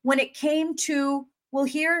dumb when it came to, well,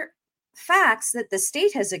 here are facts that the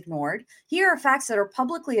state has ignored. Here are facts that are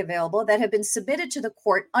publicly available that have been submitted to the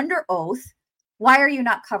court under oath. Why are you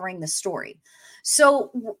not covering the story?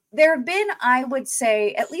 So there have been, I would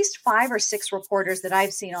say, at least 5 or 6 reporters that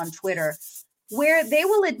I've seen on Twitter where they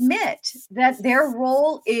will admit that their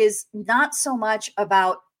role is not so much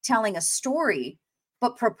about telling a story,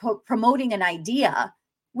 but promoting an idea,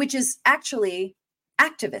 which is actually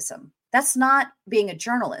activism. That's not being a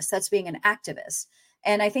journalist. That's being an activist.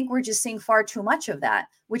 And I think we're just seeing far too much of that,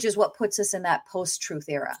 which is what puts us in that post-truth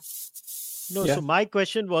era. No, Yeah. so my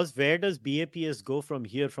question was, where does BAPS go from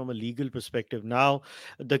here from a legal perspective? Now,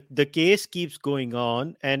 the case keeps going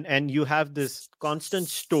on, and you have this constant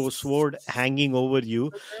sword hanging over you.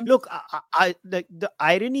 Mm-hmm. Look, the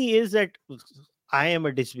irony is that I am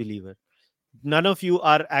a disbeliever. None of you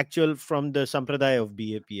are actual from the Sampradaya of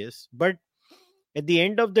BAPS. But at the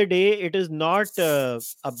end of the day, it is not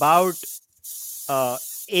about a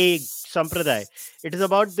Sampradaya. It is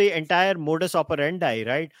about the entire modus operandi,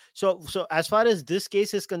 right? So as far as this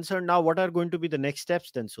case is concerned, now what are going to be the next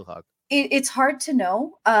steps then, Suhag? It's hard to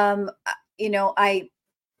know. You know,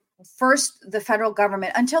 the federal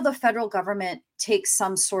government, until the federal government takes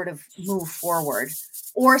some sort of move forward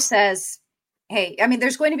or says, hey, I mean,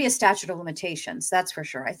 there's going to be a statute of limitations. That's for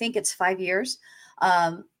sure. I think it's 5 years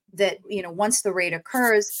that, you know, once the raid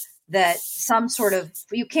occurs, that some sort of,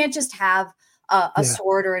 you can't just have a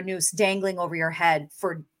sword or a noose dangling over your head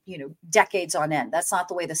for, you know, decades on end. That's not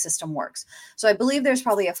the way the system works. So I believe there's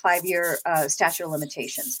probably a 5-year statute of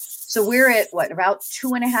limitations. So we're at what, about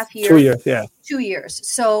 2.5 years? 2 years, yeah. 2 years.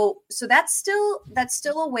 So that's still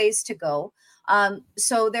a ways to go.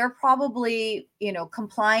 So they're probably, you know,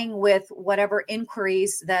 complying with whatever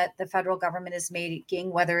inquiries that the federal government is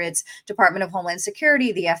making, whether it's Department of Homeland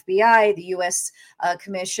Security, the FBI, the U.S.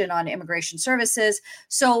 Commission on Immigration Services.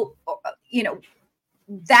 So, you know,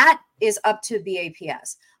 that is up to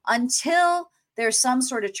BAPS. Until there's some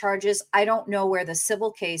sort of charges, I don't know where the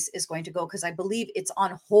civil case is going to go, because I believe it's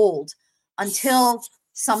on hold until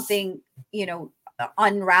something, you know,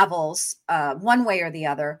 unravels one way or the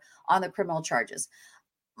other on the criminal charges.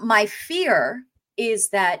 My fear is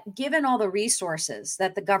that given all the resources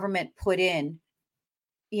that the government put in,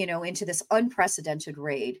 you know, into this unprecedented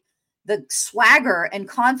raid, the swagger and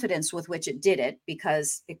confidence with which it did it,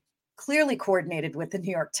 because it clearly coordinated with the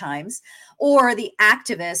New York Times, or the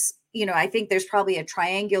activists, you know, I think there's probably a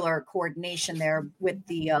triangular coordination there with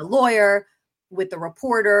the lawyer, with the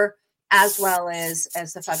reporter, as well as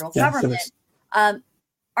the federal government.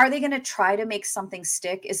 Are they going to try to make something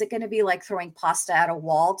stick? Is it going to be like throwing pasta at a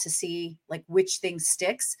wall to see like which thing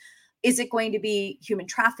sticks? Is it going to be human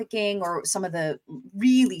trafficking or some of the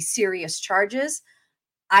really serious charges?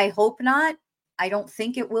 I hope not. I don't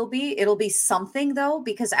think it will be. It'll be something though,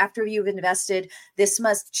 because after you've invested this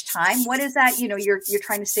much time, what is that? You know, you're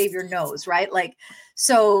trying to save your nose, right? Like,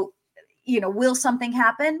 so, you know, will something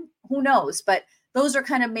happen? Who knows? But those are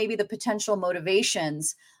kind of maybe the potential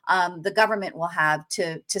motivations the government will have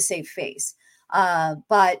to save face.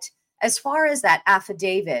 But as far as that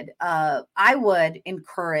affidavit, I would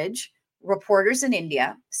encourage reporters in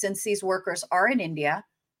India, since these workers are in India,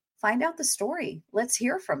 find out the story. Let's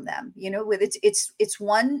hear from them.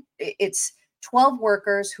 It's 12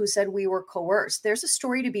 workers who said we were coerced. There's a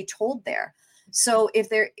story to be told there. So if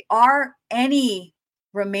there are any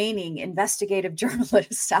remaining investigative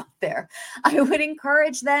journalists out there, I would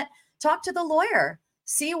encourage that talk to the lawyer,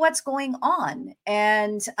 see what's going on.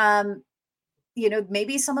 And,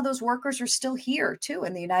 maybe some of those workers are still here too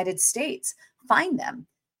in the United States. Find them.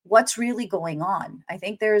 What's really going on? I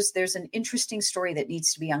think there's an interesting story that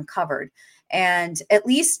needs to be uncovered. And at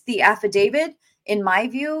least the affidavit, in my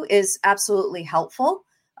view, is absolutely helpful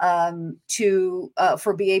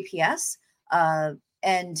for BAPS.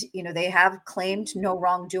 And, they have claimed no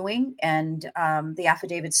wrongdoing, and the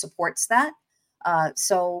affidavit supports that.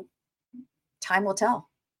 So time will tell.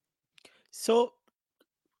 So,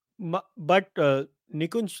 but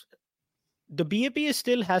Nikunj, the BAPS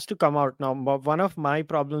still has to come out now. One of my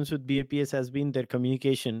problems with BAPS has been their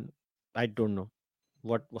communication. I don't know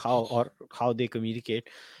how they communicate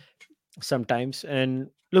sometimes. And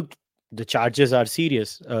look, the charges are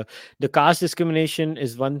serious. The caste discrimination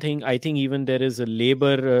is one thing. I think even there is a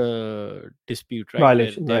labor dispute, right?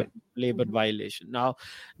 Violation, labor violation. Now,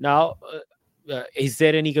 is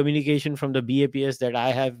there any communication from the BAPS that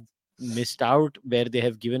I have missed out where they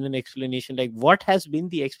have given an explanation? Like, what has been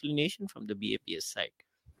the explanation from the BAPS side?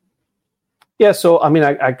 Yeah, so I mean,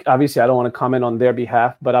 I obviously I don't want to comment on their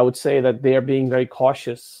behalf, but I would say that they are being very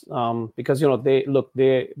cautious because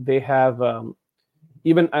they have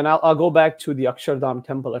even, and I'll go back to the Akshardham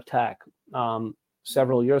temple attack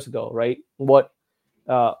several years ago, right? What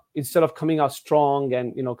instead of coming out strong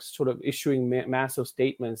and sort of issuing massive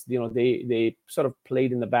statements, they sort of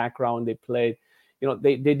played in the background. They played,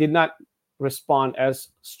 they did not respond as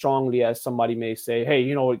strongly as somebody may say, hey,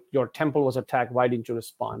 your temple was attacked, why didn't you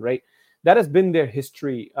respond, right? That has been their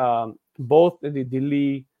history, both in the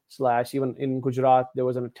Delhi / even in Gujarat, there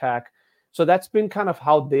was an attack. So that's been kind of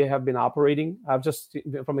how they have been operating, just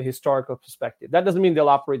from a historical perspective. That doesn't mean they'll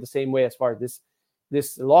operate the same way as far as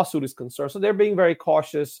this lawsuit is concerned. So they're being very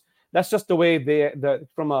cautious. That's just the way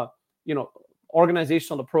from a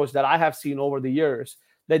organizational approach that I have seen over the years,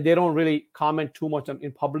 that they don't really comment too much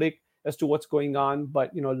in public as to what's going on,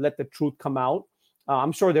 but let the truth come out.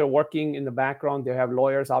 I'm sure they're working in the background. They have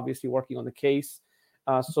lawyers obviously working on the case.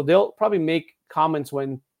 So they'll probably make comments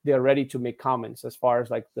when they're ready to make comments as far as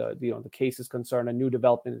like the case is concerned, a new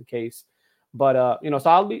development in the case. But so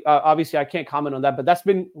I'll be obviously I can't comment on that, but that's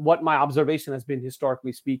been what my observation has been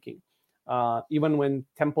historically speaking. Even when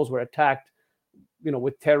temples were attacked,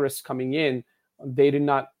 with terrorists coming in, they did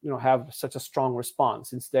not have such a strong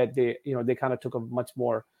response. Instead, they kind of took a much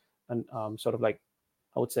more sort of like,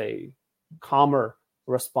 I would say, calmer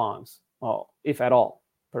response, if at all,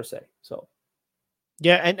 per se. So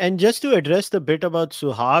yeah, and just to address the bit about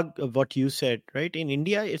Suhag, what you said, right? In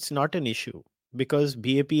India, it's not an issue because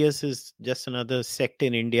BAPS is just another sect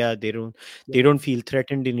in India. They don't feel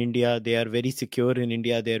threatened in India. They are very secure in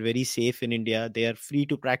India. They are very safe in India. They are free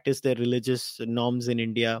to practice their religious norms in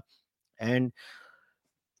India. And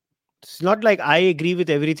it's not like I agree with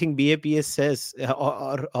everything BAPS says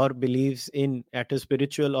or believes in at a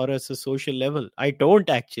spiritual or as a social level. I don't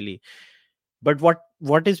actually. But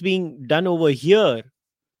what is being done over here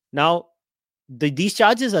now, these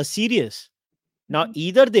charges are serious. Now,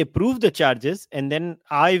 either they prove the charges, and then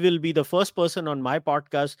I will be the first person on my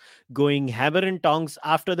podcast going hammer and tongs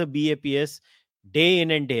after the BAPS day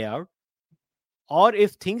in and day out. Or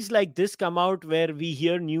if things like this come out where we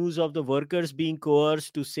hear news of the workers being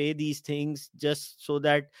coerced to say these things just so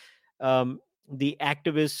that the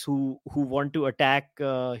activists who want to attack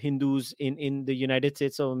Hindus in the United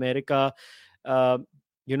States of America,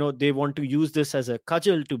 they want to use this as a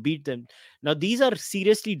cudgel to beat them. Now, these are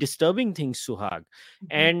seriously disturbing things, Suhag.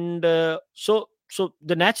 And so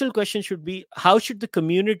the natural question should be, how should the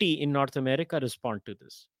community in North America respond to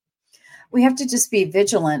this? We have to just be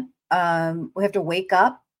vigilant. We have to wake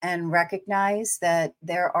up and recognize that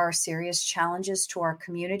there are serious challenges to our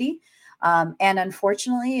community. And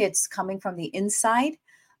unfortunately, it's coming from the inside.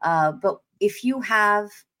 But if you have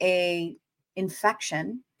a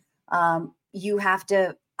infection, you have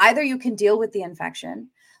to, either you can deal with the infection,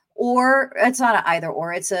 or it's not an either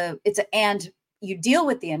or, and you deal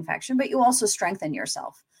with the infection, but you also strengthen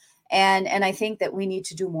yourself. And I think that we need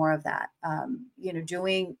to do more of that.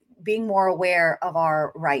 Being more aware of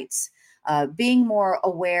our rights, being more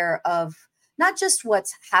aware of not just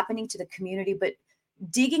what's happening to the community, but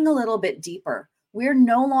digging a little bit deeper. We're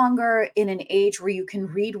no longer in an age where you can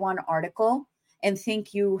read one article and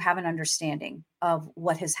think you have an understanding of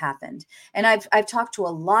what has happened. And I've talked to a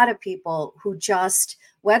lot of people who just,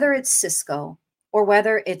 whether it's Cisco or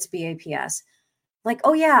whether it's BAPS, like,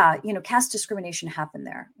 oh yeah, caste discrimination happened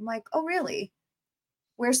there. I'm like, oh really?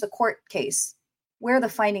 Where's the court case? Where are the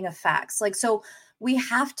finding of facts? Like, so we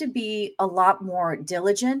have to be a lot more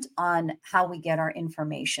diligent on how we get our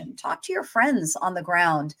information. Talk to your friends on the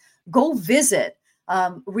ground, go visit,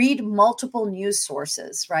 read multiple news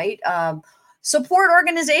sources, right? Support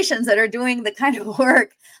organizations that are doing the kind of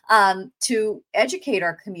work to educate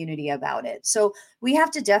our community about it. So we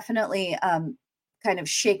have to definitely kind of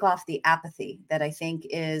shake off the apathy that I think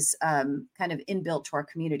is kind of inbuilt to our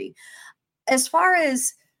community. As far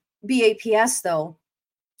as BAPS, though,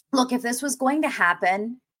 look, if this was going to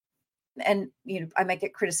happen, and I might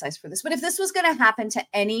get criticized for this, but if this was going to happen to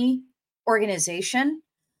any organization,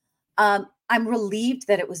 I'm relieved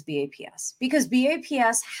that it was BAPS, because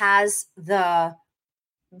BAPS has the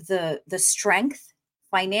strength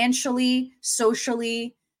financially,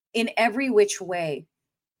 socially, in every which way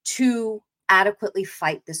to adequately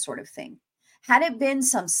fight this sort of thing. Had it been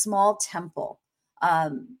some small temple, I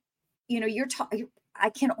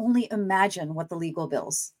can only imagine what the legal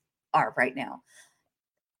bills are right now.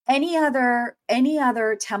 Any other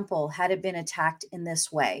temple, had it been attacked in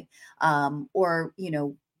this way, or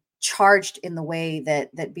charged in the way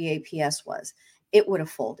that BAPS was, it would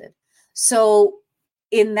have folded. So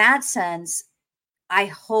in that sense, I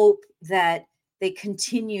hope that they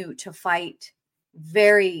continue to fight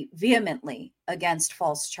very vehemently against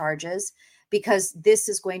false charges, because this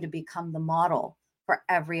is going to become the model for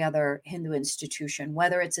every other Hindu institution,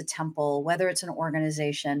 whether it's a temple, whether it's an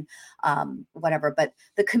organization, whatever. But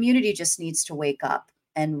the community just needs to wake up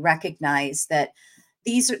and recognize that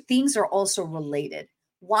these things are also related.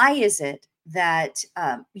 Why is it that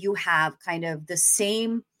you have kind of the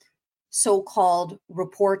same so-called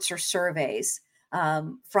reports or surveys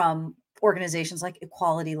from organizations like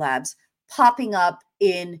Equality Labs popping up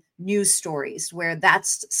in news stories where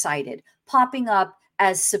that's cited, popping up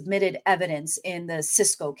as submitted evidence in the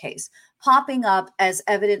Cisco case, popping up as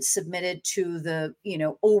evidence submitted to the,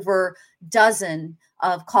 over dozen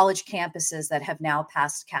of college campuses that have now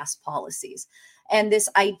passed caste policies? And this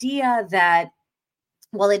idea that,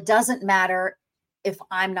 well, it doesn't matter if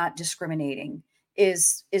I'm not discriminating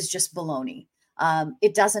is just baloney.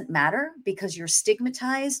 It doesn't matter, because you're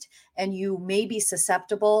stigmatized and you may be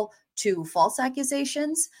susceptible to false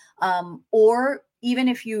accusations, or even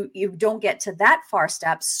if you don't get to that far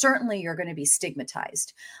step, certainly you're going to be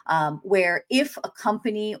stigmatized. Where if a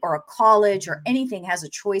company or a college or anything has a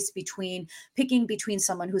choice between picking between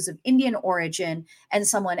someone who's of Indian origin and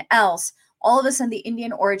someone else, all of a sudden the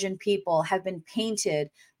Indian origin people have been painted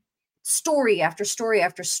story after story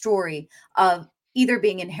after story of either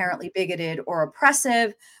being inherently bigoted or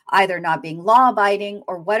oppressive, either not being law-abiding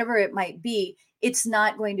or whatever it might be. It's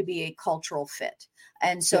not going to be a cultural fit.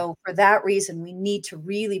 And so for that reason, we need to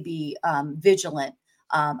really be vigilant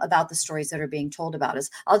about the stories that are being told about us.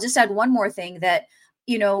 I'll just add one more thing that,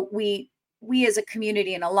 we as a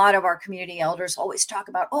community, and a lot of our community elders always talk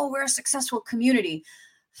about, oh, we're a successful community.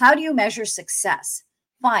 How do you measure success?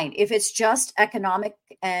 Fine. If it's just economic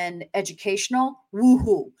and educational,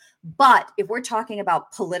 woohoo. But if we're talking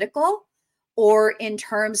about political, or in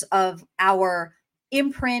terms of our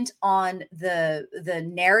imprint on the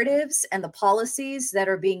narratives and the policies that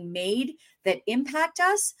are being made that impact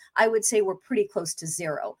us, I would say we're pretty close to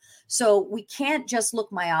zero. So we can't just look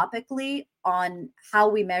myopically on how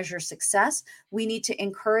we measure success. We need to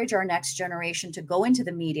encourage our next generation to go into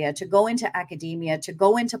the media, to go into academia, to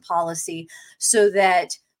go into policy, so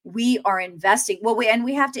that we are investing.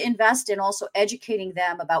 We have to invest in also educating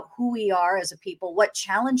them about who we are as a people, what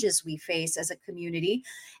challenges we face as a community,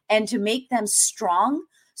 and to make them strong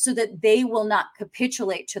so that they will not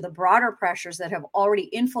capitulate to the broader pressures that have already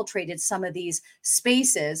infiltrated some of these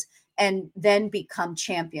spaces, and then become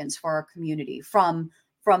champions for our community from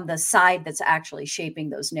the side that's actually shaping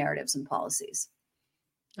those narratives and policies.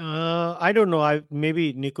 I don't know.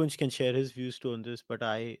 Maybe Nikunj can share his views too on this, but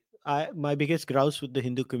my biggest grouse with the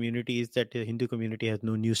Hindu community is that the Hindu community has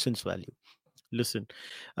no nuisance value. Listen,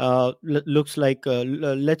 looks like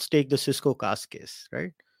let's take the Cisco caste case,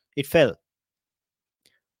 right? It fell.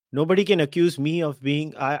 Nobody can accuse me of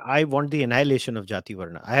being. I want the annihilation of Jati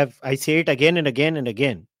Varna. I say it again and again and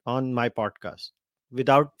again on my podcast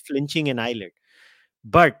without flinching an eyelid.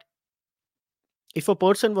 But if a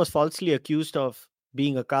person was falsely accused of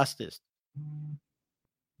being a casteist,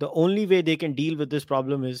 the only way they can deal with this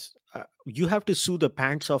problem is you have to sue the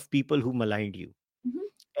pants of people who maligned you.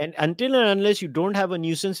 Mm-hmm. And until and unless you don't have a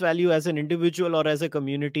nuisance value as an individual or as a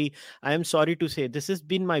community, I am sorry to say this has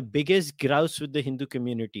been my biggest grouse with the Hindu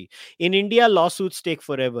community. In India, lawsuits take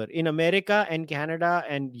forever. In America and Canada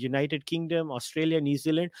and United Kingdom, Australia, New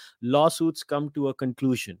Zealand, lawsuits come to a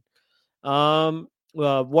conclusion.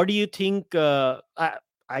 What do you think?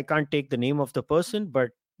 I can't take the name of the person, but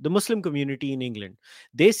the Muslim community in England,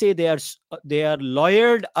 they say they are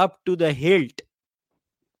lawyered up to the hilt.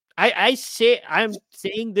 I'm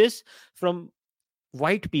saying this from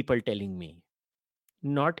white people telling me,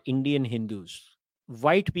 not Indian Hindus.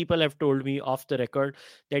 White people have told me off the record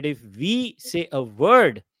that if we say a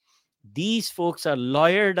word, these folks are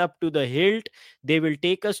lawyered up to the hilt. They will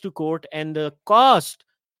take us to court, and the cost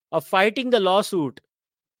of fighting the lawsuit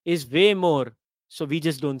is way more. So we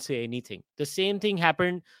just don't say anything. The same thing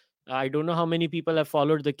happened. I don't know how many people have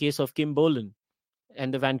followed the case of Kim Bolan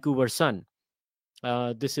and the Vancouver Sun.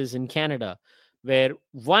 This is in Canada, where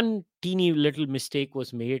one teeny little mistake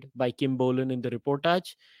was made by Kim Bolan in the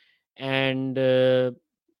reportage, and the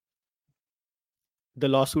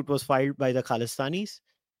lawsuit was filed by the Khalistanis.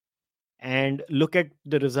 And look at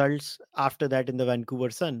the results after that in the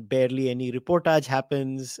Vancouver Sun. Barely any reportage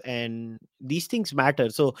happens, and these things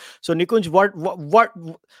matter. So Nikunj,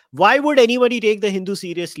 why would anybody take the Hindu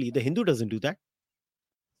seriously? The Hindu doesn't do that.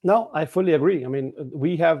 No, I fully agree. I mean,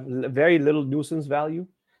 we have very little nuisance value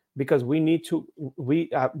because we need to.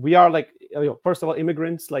 We are like, first of all,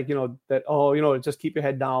 immigrants. Like, that. Just keep your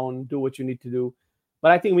head down, do what you need to do.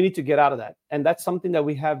 But I think we need to get out of that, and that's something that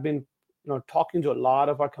we have been, talking to a lot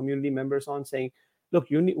of our community members on, saying, look,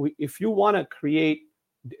 if you want to create,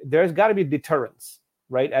 there's got to be deterrence,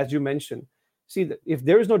 right? As you mentioned, see, if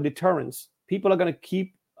there is no deterrence, people are going to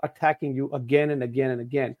keep attacking you again and again and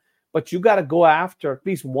again. But you got to go after at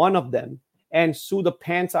least one of them and sue the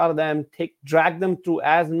pants out of them, drag them through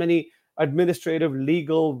as many administrative,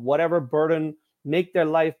 legal, whatever burden, make their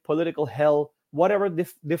life political hell, whatever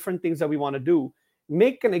different things that we want to do.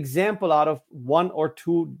 Make an example out of one or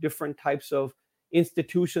two different types of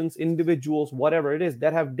institutions, individuals, whatever it is,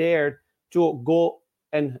 that have dared to go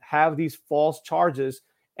and have these false charges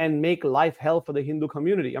and make life hell for the Hindu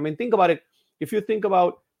community. I mean, think about it. If you think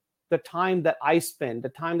about the time that I spend, the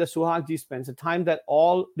time that Suhagji spends, the time that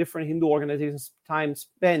all different Hindu organizations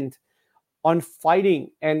spent on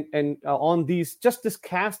fighting and on these, just this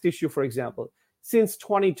caste issue, for example, since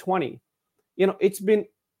 2020, it's been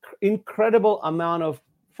incredible amount of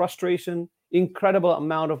frustration, incredible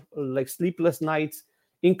amount of sleepless nights,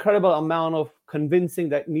 incredible amount of convincing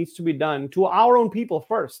that needs to be done to our own people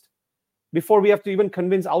first before we have to even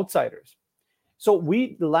convince outsiders. So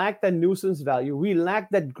we lack that nuisance value. We lack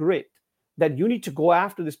that grit that you need to go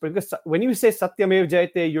after this. Because when you say Satyamev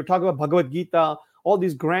Jayate, you're talking about Bhagavad Gita, all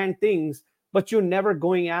these grand things, but you're never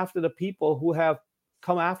going after the people who have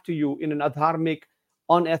come after you in an adharmic,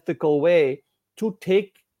 unethical way to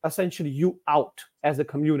take essentially you out as a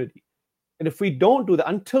community. And if we don't do that,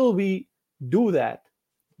 until we do that,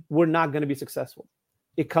 we're not going to be successful.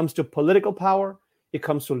 It comes to political power. It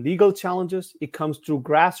comes to legal challenges. It comes to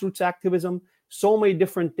grassroots activism. So many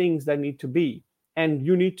different things that need to be. And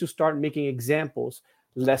you need to start making examples.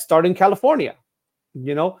 Let's start in California.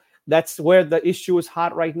 That's where the issue is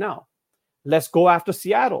hot right now. Let's go after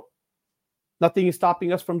Seattle. Nothing is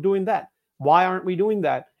stopping us from doing that. Why aren't we doing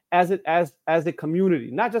that as a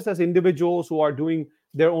community, not just as individuals who are doing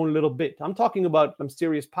their own little bit? I'm talking about some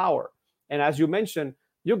serious power. And as you mentioned,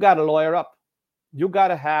 you got to lawyer up. You got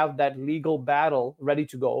to have that legal battle ready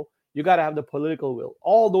to go. You got to have the political will.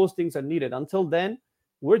 All those things are needed. Until then,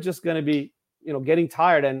 we're just going to be, getting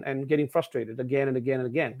tired and getting frustrated again and again and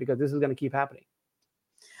again, because this is going to keep happening.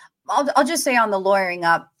 I'll just say on the lawyering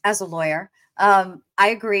up, as a lawyer, I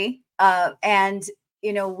agree. And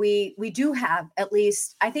we do have, at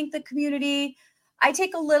least, I think the community, I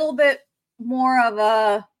take a little bit more of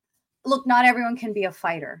a look. Not everyone can be a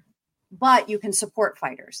fighter, but you can support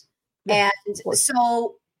fighters. Yeah, and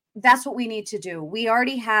so that's what we need to do. We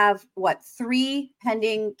already have 3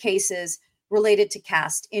 pending cases related to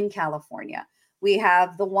caste in California. We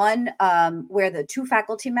have the one where the 2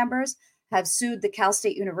 faculty members have sued the Cal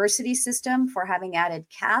State University system for having added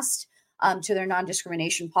caste to their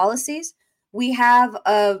non-discrimination policies. We have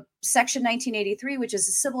a Section 1983, which is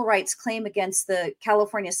a civil rights claim against the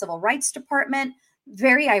California Civil Rights Department,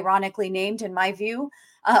 very ironically named, in my view,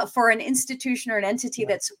 for an institution or an entity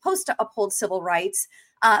that's supposed to uphold civil rights,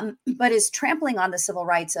 but is trampling on the civil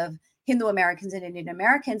rights of Hindu Americans and Indian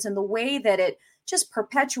Americans, and the way that it just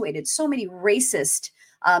perpetuated so many racist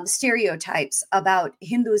stereotypes about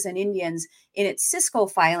Hindus and Indians in its Cisco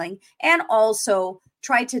filing, and also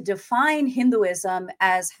tried to define Hinduism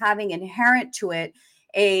as having inherent to it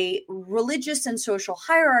a religious and social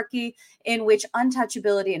hierarchy in which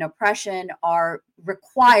untouchability and oppression are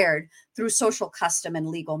required through social custom and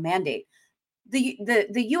legal mandate.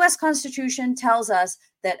 The US Constitution tells us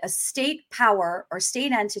that a state power or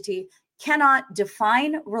state entity cannot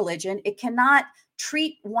define religion. It cannot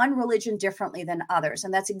treat one religion differently than others.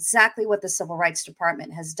 And that's exactly what the Civil Rights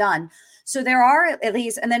Department has done. So there are at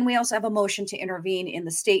least, and then we also have a motion to intervene in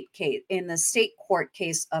the state case, in the state court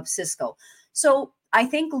case of Cisco. So I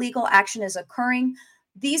think legal action is occurring.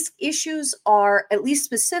 These issues are, at least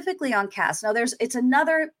specifically on caste. Now it's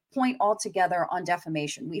another point altogether on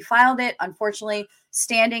defamation. We filed it. Unfortunately,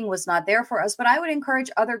 standing was not there for us, but I would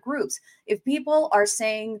encourage other groups. If people are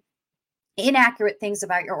saying inaccurate things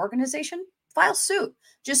about your organization, file suit.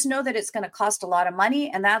 Just know that it's going to cost a lot of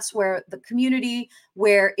money. And that's where the community,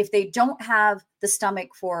 where if they don't have the stomach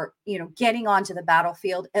for, getting onto the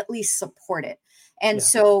battlefield, at least support it. And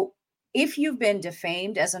so if you've been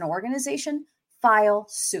defamed as an organization, file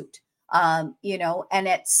suit. And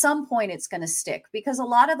at some point it's going to stick, because a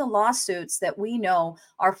lot of the lawsuits that we know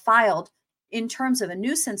are filed in terms of a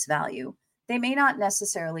nuisance value, they may not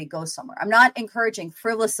necessarily go somewhere. I'm not encouraging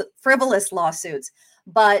frivolous lawsuits,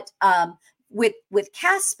 but with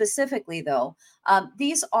caste specifically, though,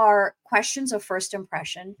 these are questions of first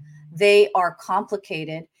impression. They are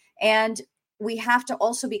complicated, and we have to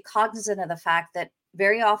also be cognizant of the fact that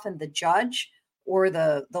very often the judge or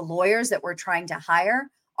the lawyers that we're trying to hire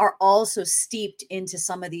are also steeped into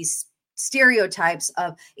some of these stereotypes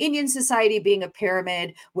of Indian society being a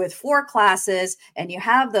pyramid with 4 classes, and you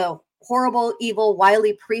have the horrible, evil,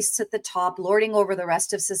 wily priests at the top lording over the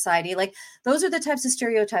rest of society. Like, those are the types of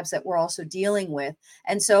stereotypes that we're also dealing with.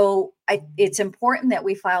 And so it's important that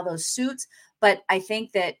we file those suits, but I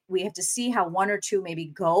think that we have to see how 1 or 2 maybe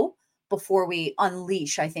go before we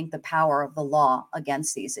unleash, I think, the power of the law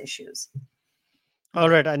against these issues. All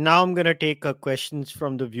right. And now I'm going to take questions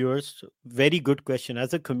from the viewers. Very good question.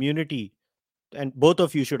 As a community, and both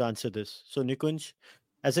of you should answer this. So Nikunj,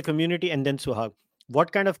 as a community, and then Suhag,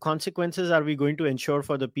 what kind of consequences are we going to ensure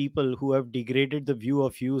for the people who have degraded the view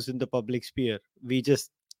of use in the public sphere? We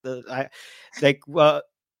just, I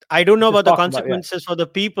don't know about the consequences for the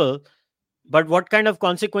people, but what kind of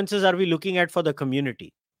consequences are we looking at for the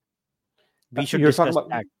community? We should discuss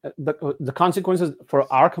that. The consequences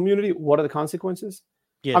for our community. What are the consequences?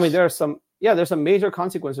 Yes. I mean, there's some major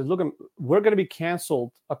consequences. Look, we're going to be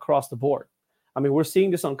canceled across the board. I mean, we're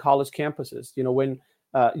seeing this on college campuses. When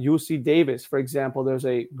UC Davis, for example, there's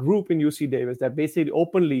a group in UC Davis that basically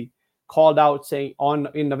openly called out saying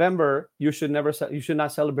in November, you should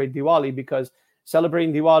not celebrate Diwali, because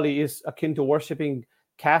celebrating Diwali is akin to worshiping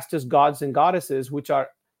casteist gods and goddesses, which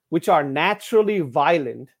are naturally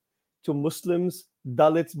violent to Muslims,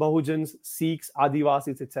 Dalits, Bahujans, Sikhs,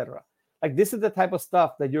 Adivasis, etc. Like, this is the type of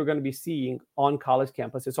stuff that you're going to be seeing on college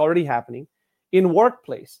campus. It's already happening. In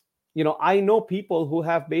workplace, I know people who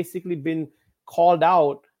have basically been called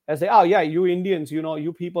out as oh yeah, you Indians,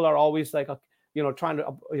 you people are always like trying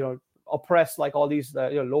to oppress like all these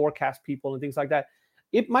lower caste people and things like that.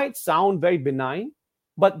 It might sound very benign,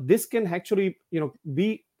 but this can actually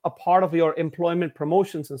be a part of your employment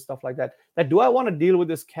promotions and stuff like that. Do I want to deal with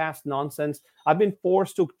this caste nonsense? I've been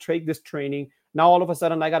forced to take this training. Now all of a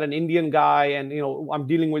sudden I got an Indian guy, and I'm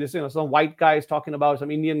dealing with this. Some white guy is talking about some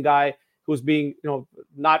Indian guy who's being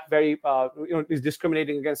not very is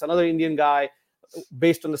discriminating against another Indian guy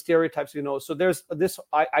based on the stereotypes. So there's this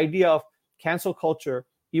idea of cancel culture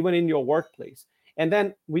even in your workplace. And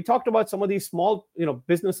then we talked about some of these small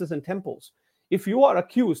businesses and temples. If you are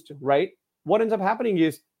accused, right, what ends up happening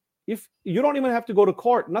is, if you don't even have to go to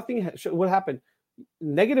court, nothing will happen.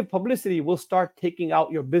 Negative publicity will start taking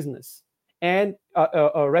out your business, and a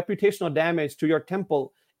reputational damage to your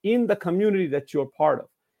temple in the community that you're part of.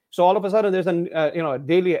 So all of a sudden, there's a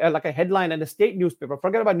daily like a headline in a state newspaper.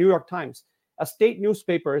 Forget about New York Times. A state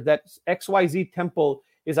newspaper that XYZ temple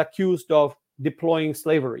is accused of deploying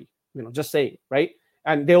slavery. Just saying, right?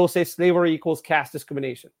 And they will say slavery equals caste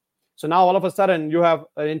discrimination. So now all of a sudden, you have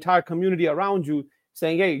an entire community around you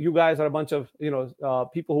saying, hey, you guys are a bunch of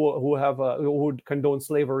people who would condone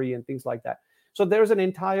slavery and things like that. So there's an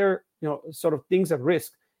entire sort of things at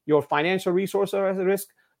risk. Your financial resources are at risk,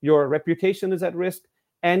 your reputation is at risk,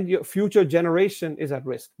 and your future generation is at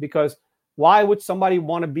risk. Because why would somebody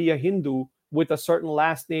want to be a Hindu with a certain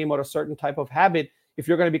last name or a certain type of habit if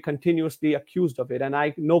you're going to be continuously accused of it? And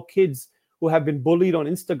I know kids who have been bullied on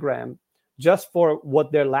Instagram just for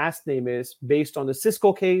what their last name is, based on the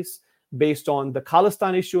Cisco case, based on the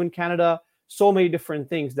Khalistan issue in Canada, so many different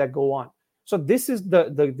things that go on. So this is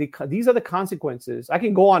these are the consequences. I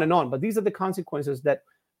can go on and on, but these are the consequences that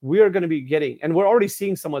we are going to be getting, and we're already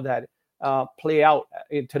seeing some of that play out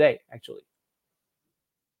today, actually.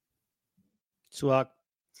 Suhak.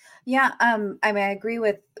 Yeah, I mean, I agree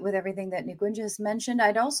with everything that Nikunj has mentioned.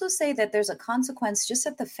 I'd also say that there's a consequence just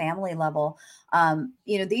at the family level.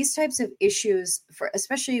 These types of issues,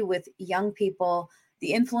 especially with young people,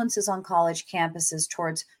 the influences on college campuses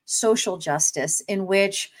towards social justice, in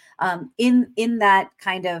which in that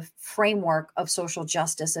kind of framework of social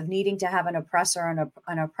justice, of needing to have an oppressor and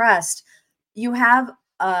an oppressed, you have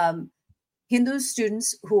Hindu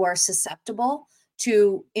students who are susceptible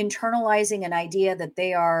to internalizing an idea that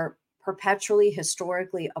they are perpetually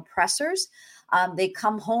historically oppressors. They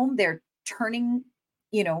come home, they're turning,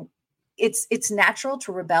 it's natural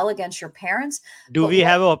to rebel against your parents. Do we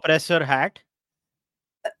have an oppressor hat?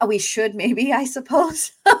 We should, maybe, I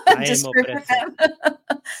suppose. I am oppressor.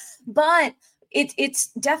 But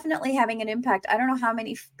it's definitely having an impact. I don't know how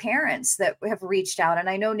many parents that have reached out, and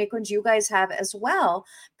I know, Nikunj, you guys have as well,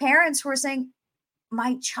 parents who are saying,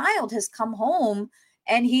 my child has come home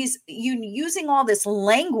and he's using all this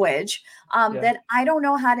language that I don't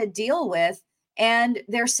know how to deal with. And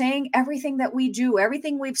they're saying everything that we do,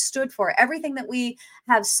 everything we've stood for, everything that we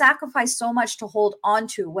have sacrificed so much to hold on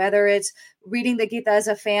to, whether it's reading the Gita as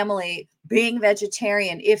a family, being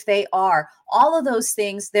vegetarian, if they are, all of those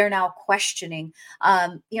things, they're now questioning.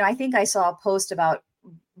 I think I saw a post about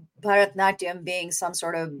Bharatanatyam being some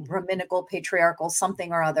sort of Brahminical, patriarchal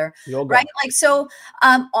something or other, yoga. Right? Like, so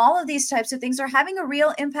all of these types of things are having a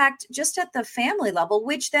real impact just at the family level,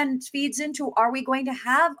 which then feeds into, are we going to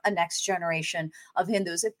have a next generation of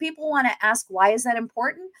Hindus? If people want to ask, why is that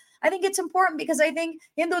important? I think it's important because I think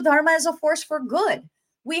Hindu Dharma is a force for good.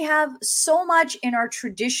 We have so much in our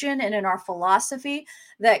tradition and in our philosophy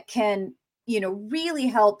that can, really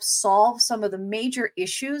help solve some of the major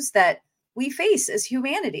issues that we face as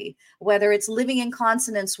humanity, whether it's living in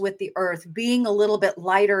consonance with the earth, being a little bit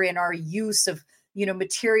lighter in our use of,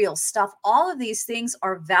 material stuff. All of these things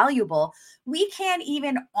are valuable. We can't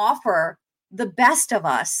even offer the best of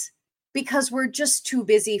us because we're just too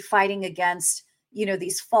busy fighting against,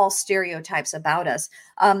 these false stereotypes about us.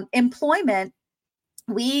 Employment,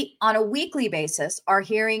 we on a weekly basis are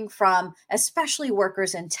hearing from, especially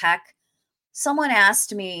workers in tech. Someone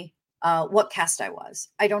asked me, what caste I was.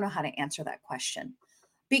 I don't know how to answer that question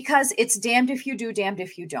because it's damned if you do, damned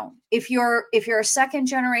if you don't. If you're a second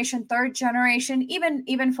generation, third generation,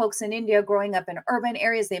 even folks in India growing up in urban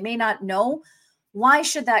areas, they may not know. Why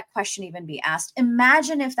should that question even be asked?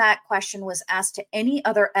 Imagine if that question was asked to any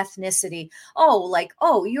other ethnicity.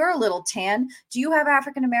 Oh, you're a little tan. Do you have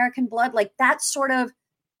African-American blood? Like that sort of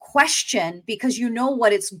question, because you know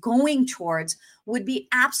what it's going towards, would be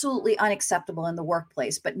absolutely unacceptable in the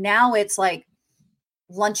workplace. But now it's like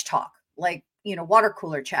lunch talk, like, water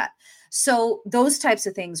cooler chat. So those types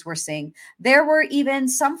of things we're seeing. There were even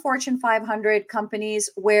some Fortune 500 companies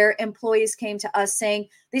where employees came to us saying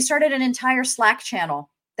they started an entire Slack channel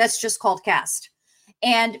that's just called caste.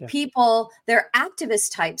 And people, they're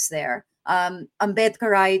activist types there,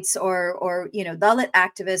 Ambedkarites or Dalit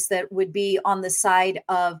activists that would be on the side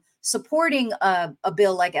of supporting a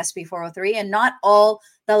bill like SB 403, and not all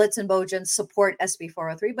Dalits and Bojans support SB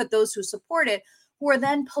 403, but those who support it, who are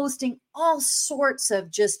then posting all sorts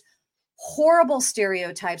of just horrible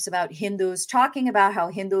stereotypes about Hindus, talking about how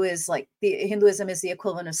Hinduism is the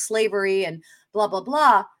equivalent of slavery and blah, blah,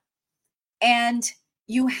 blah. And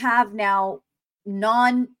you have now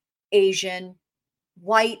non-Asian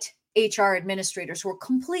white HR administrators who are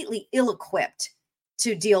completely ill-equipped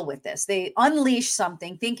to deal with this. They unleash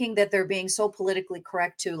something thinking that they're being so politically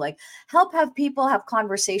correct to help have people have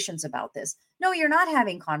conversations about this. No, you're not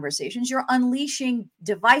having conversations. You're unleashing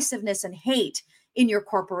divisiveness and hate in your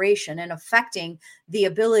corporation and affecting the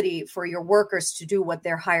ability for your workers to do what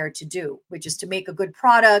they're hired to do, which is to make a good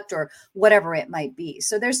product or whatever it might be.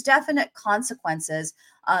 So there's definite consequences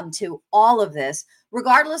to all of this,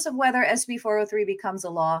 regardless of whether SB 403 becomes a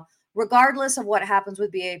law, regardless of what happens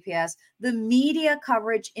with BAPS. The media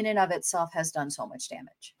coverage in and of itself has done so much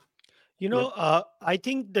damage. I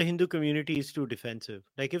think the Hindu community is too defensive.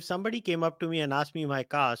 Like if somebody came up to me and asked me my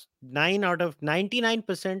caste, 9 out of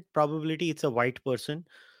 99% probability it's a white person,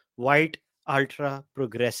 white, ultra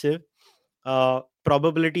progressive.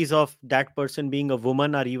 Probabilities of that person being a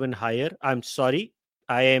woman are even higher. I'm sorry.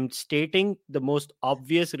 I am stating the most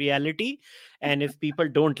obvious reality. And if people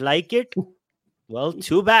don't like it, well,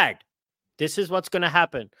 too bad. This is what's going to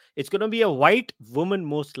happen. It's going to be a white woman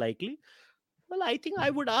most likely. Well, I think I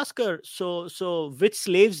would ask her, so which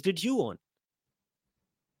slaves did you own?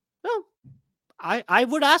 Well, I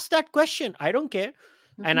would ask that question. I don't care.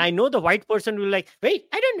 And I know the white person will like, wait,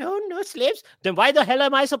 I don't know, no slaves. Then why the hell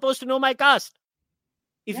am I supposed to know my caste?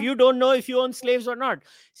 If you don't know if you own slaves or not.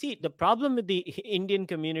 See, the problem with the Indian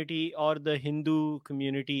community or the Hindu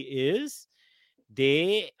community is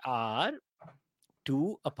they are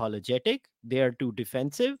too apologetic. They are too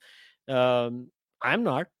defensive. I'm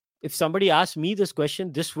not. If somebody asked me this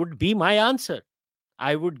question, this would be my answer.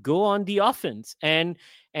 I would go on the offense, and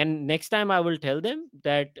next time I will tell them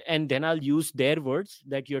that, and then I'll use their words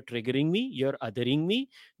that you're triggering me, you're othering me,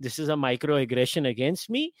 this is a microaggression against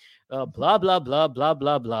me, blah blah blah blah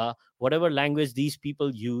blah blah, whatever language these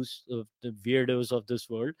people use, the weirdos of this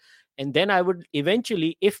world. And then I would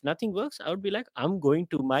eventually, if nothing works, I would be like, I'm going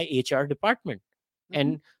to my HR department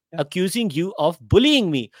and accusing you of bullying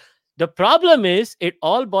me. The problem is, it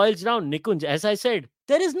all boils down, Nikunj, as I said,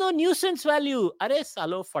 there is no nuisance value. Are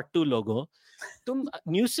salo fattu logo, tum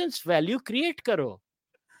nuisance value create karo.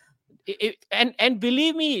 And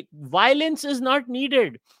believe me, violence is not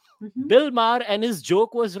needed. Bill Maher and his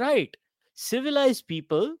joke was right. Civilized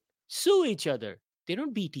people sue each other. They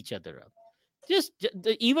don't beat each other up.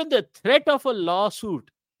 Even the threat of a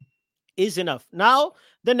lawsuit is enough. Now,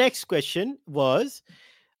 the next question was,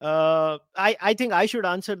 I think I should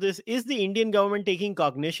answer this. Is the Indian government taking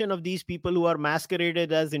cognition of these people who are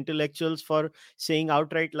masqueraded as intellectuals for saying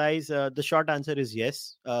outright lies? The short answer is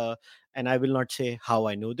yes. And I will not say how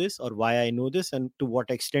I know this or why I know this and to what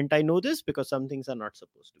extent I know this, because some things are not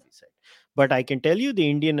supposed to be said. But I can tell you the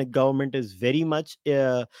Indian government is very much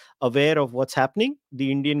aware of what's happening.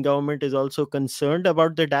 The Indian government is also concerned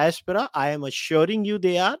about the diaspora. I am assuring you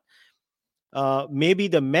they are. Maybe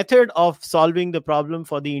the method of solving the problem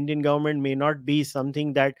for the Indian government may not be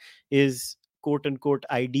something that is quote unquote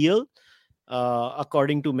ideal,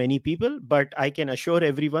 according to many people, but I can assure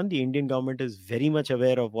everyone the Indian government is very much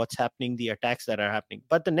aware of what's happening, the attacks that are happening.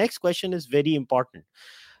 But the next question is very important.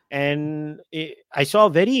 And I saw a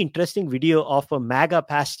very interesting video of a MAGA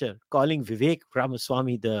pastor calling Vivek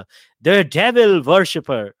Ramaswamy the devil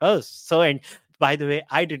worshipper. And by the way,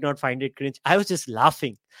 I did not find it cringe. I was just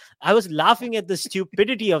laughing. I was laughing at the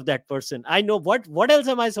stupidity of that person. I know what else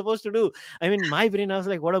am I supposed to do? I mean, my brain, I was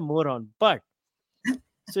like, what a moron. But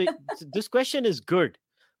so this question is good.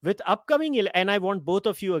 With upcoming, and I want both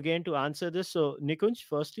of you again to answer this. So Nikunj,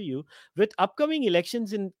 first to you. With upcoming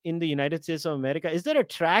elections in the United States of America, is there a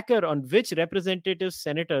tracker on which representatives,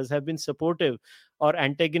 senators have been supportive or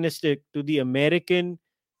antagonistic to the American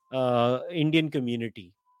Indian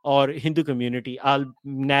community or Hindu community? I'll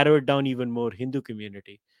narrow it down even more, Hindu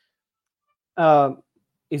community.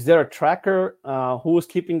 Is there a tracker? Who's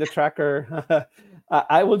keeping the tracker?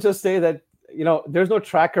 I will just say that, there's no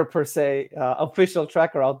tracker per se, official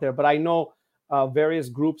tracker out there, but I know various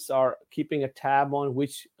groups are keeping a tab on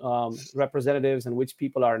which representatives and which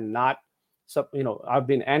people are not, I've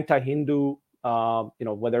been anti-Hindu,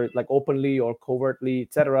 whether like openly or covertly,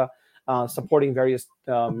 etc., supporting various,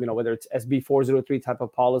 whether it's SB 403 type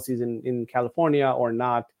of policies in California or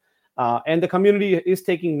not. And the community is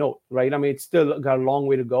taking note, right? I mean, it's still got a long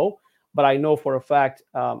way to go. But I know for a fact,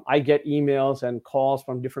 I get emails and calls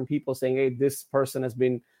from different people saying, hey, this person has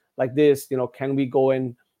been like this, can we go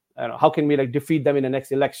and how can we like defeat them in the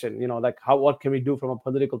next election? What can we do from a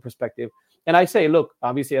political perspective? And I say, look,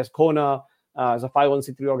 obviously as Kona, as a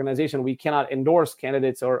 501c3 organization, we cannot endorse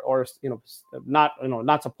candidates or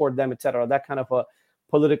not support them, etc. That kind of a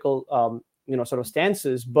political, sort of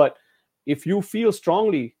stances. But if you feel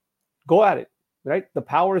strongly, go at it, right? The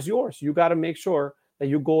power is yours. You got to make sure that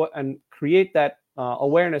you go and create that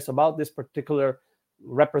awareness about this particular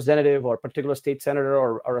representative or particular state senator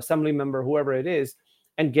or assembly member, whoever it is,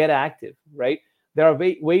 and get active, right? There are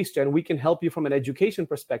ways to, and we can help you from an education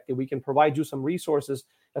perspective. We can provide you some resources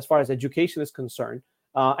as far as education is concerned.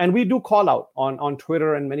 And we do call out on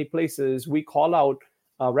Twitter and many places. We call out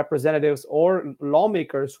representatives or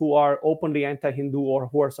lawmakers who are openly anti-Hindu or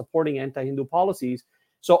who are supporting anti-Hindu policies.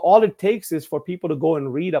 So all it takes is for people to go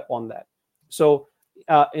and read up on that. So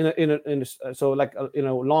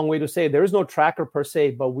long way to say there is no tracker per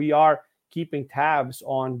se, but we are keeping tabs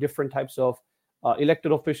on different types of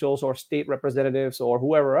elected officials or state representatives or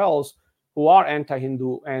whoever else who are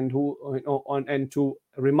anti-Hindu and and to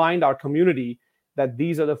remind our community that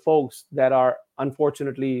these are the folks that are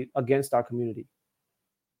unfortunately against our community.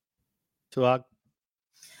 Suhag?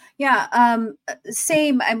 Yeah,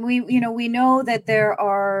 same. And we know that there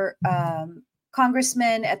are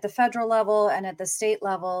congressmen at the federal level and at the state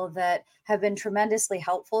level that have been tremendously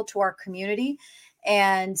helpful to our community.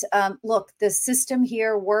 And look, the system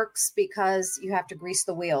here works because you have to grease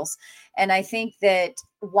the wheels. And I think that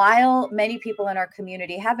while many people in our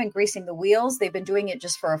community have been greasing the wheels, they've been doing it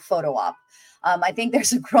just for a photo op. I think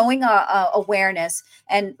there's a growing awareness,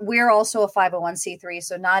 and we're also a 501c3,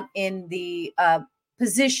 so not in the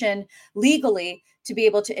position legally to be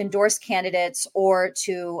able to endorse candidates or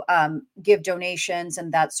to give donations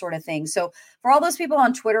and that sort of thing. So for all those people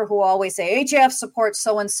on Twitter who always say HAF supports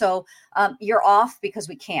so-and-so, you're off because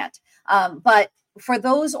we can't. But for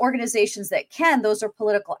those organizations that can, those are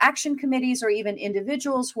political action committees or even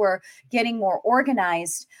individuals who are getting more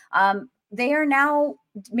organized. They are now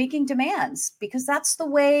making demands because that's the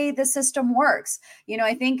way the system works.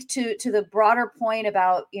 I think to the broader point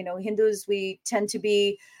about, Hindus, we tend to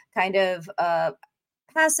be kind of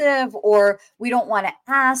passive, or we don't want to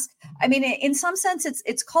ask. I mean, in some sense,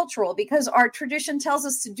 it's cultural because our tradition tells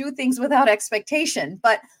us to do things without expectation.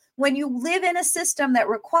 But when you live in a system that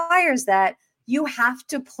requires that, you have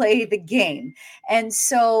to play the game. And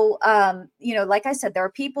so, like I said, there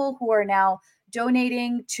are people who are now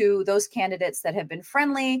donating to those candidates that have been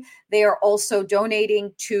friendly. They are also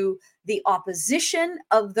donating to the opposition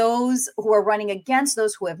of those who are running against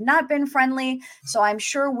those who have not been friendly. So I'm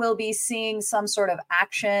sure we'll be seeing some sort of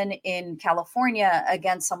action in California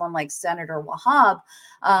against someone like Senator Wahab,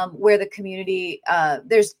 where the community,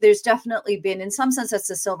 there's definitely been, in some sense, that's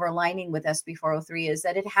the silver lining with SB 403, is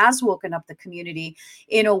that it has woken up the community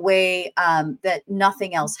in a way that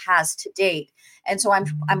nothing else has to date. And so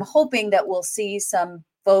I'm hoping that we'll see some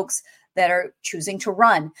folks that are choosing to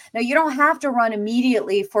run. Now, you don't have to run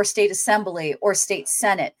immediately for state assembly or state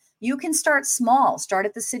senate. You can start small, start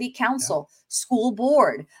at the city council, school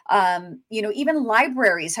board. Even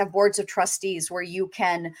libraries have boards of trustees where you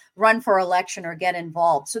can run for election or get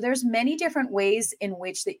involved. So there's many different ways in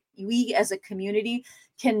which that we as a community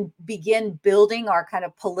can begin building our kind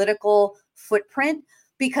of political footprint,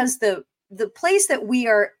 because the place that we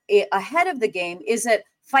are ahead of the game is that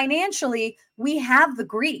financially we have the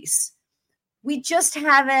grease. We just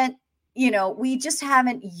haven't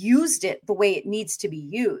used it the way it needs to be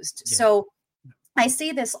used. Yeah. So I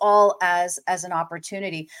see this all as an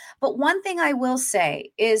opportunity. But one thing I will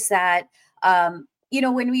say is that,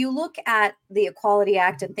 when you look at the Equality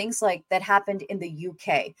Act and things like that happened in the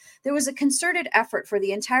UK, there was a concerted effort for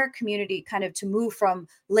the entire community kind of to move from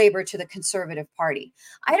Labour to the Conservative Party.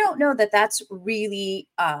 I don't know that that's really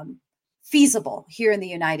feasible here in the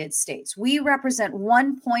United States. We represent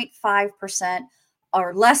 1.5%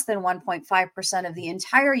 or less than 1.5% of the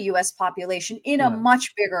entire US population in a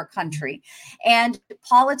much bigger country. And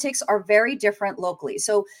politics are very different locally.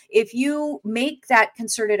 So if you make that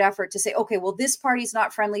concerted effort to say, okay, well, this party's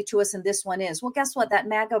not friendly to us and this one is, well, guess what? That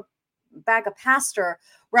MAGA pastor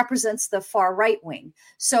represents the far right wing.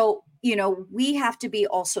 So, we have to be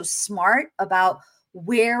also smart about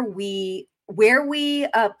where we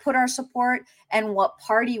put our support and what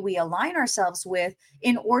party we align ourselves with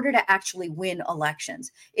in order to actually win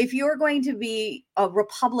elections. If you're going to be a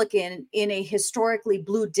Republican in a historically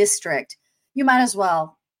blue district, you might as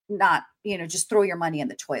well not, just throw your money in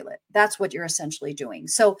the toilet. That's what you're essentially doing.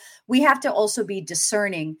 So we have to also be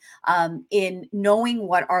discerning in knowing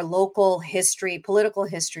what our local history, political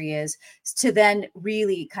history is, to then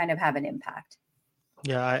really kind of have an impact.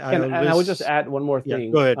 Yeah, I would just add one more thing.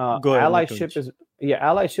 Yeah, go ahead.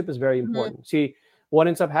 Allyship is very important. Mm-hmm. See, what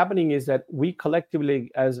ends up happening is that we collectively,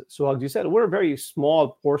 as Suhagji said, we're a very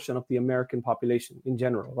small portion of the American population in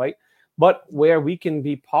general, right? But where we can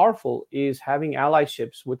be powerful is having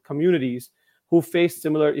allyships with communities who face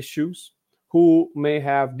similar issues, who may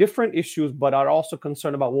have different issues, but are also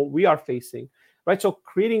concerned about what we are facing. Right. So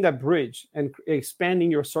creating that bridge and expanding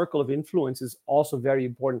your circle of influence is also very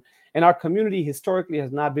important. And our community historically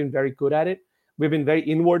has not been very good at it. We've been very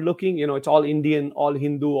inward looking. It's all Indian, all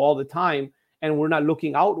Hindu all the time. And we're not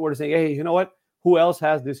looking outward saying, hey, you know what? Who else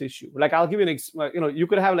has this issue? Like, I'll give you you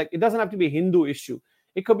could have it doesn't have to be a Hindu issue.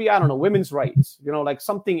 It could be, I don't know, women's rights, like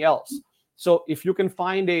something else. So if you can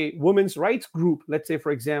find a women's rights group, let's say,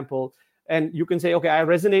 for example, and you can say, okay, I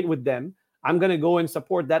resonate with them. I'm going to go and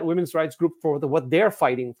support that women's rights group for what they're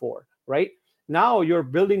fighting for, right? Now you're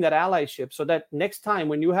building that allyship so that next time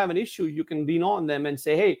when you have an issue, you can lean on them and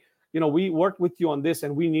say, hey, we worked with you on this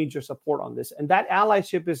and we need your support on this. And that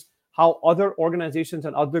allyship is how other organizations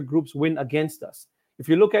and other groups win against us. If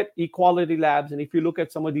you look at Equality Labs and if you look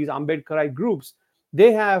at some of these Ambedkarite groups,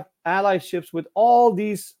 they have allyships with all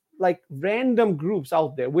these like random groups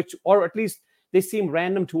out there, or at least they seem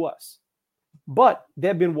random to us. But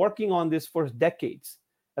they've been working on this for decades,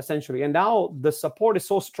 essentially. And now the support is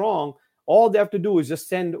so strong, all they have to do is just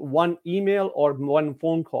send one email or one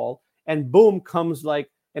phone call, and boom comes like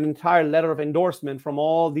an entire letter of endorsement from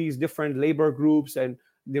all these different labor groups and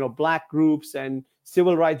black groups and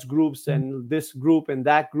civil rights groups and this group and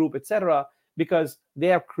that group, etc., because they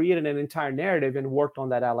have created an entire narrative and worked on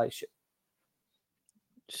that allyship.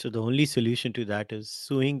 So the only solution to that is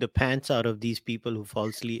suing the pants out of these people who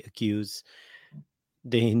falsely accuse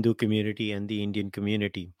the Hindu community and the Indian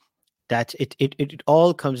community. That's it. It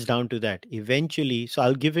all comes down to that eventually. So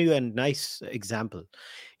I'll give you a nice example.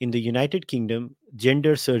 In the United Kingdom,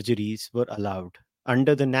 gender surgeries were allowed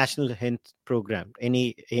under the National Health Program,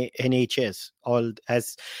 NHS, all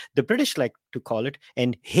as the British like to call it,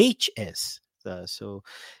 and HS. So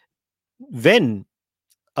when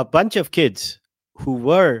a bunch of kids who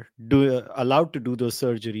were allowed to do those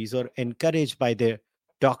surgeries or encouraged by their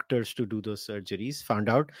doctors to do those surgeries found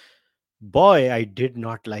out, boy, I did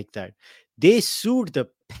not like that. They sued the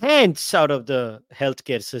pants out of the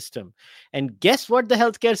healthcare system. And guess what the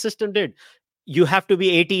healthcare system did? You have to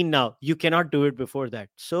be 18 now. You cannot do it before that.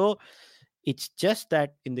 So it's just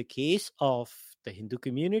that in the case of the Hindu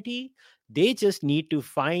community, they just need to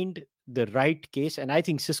find the right case. And I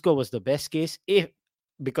think Cisco was the best case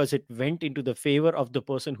because it went into the favor of the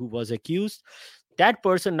person who was accused. That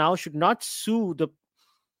person now should not sue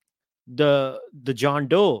the John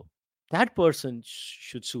Doe. That person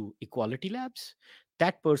should sue Equality Labs.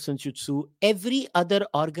 That person should sue every other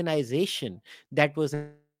organization that was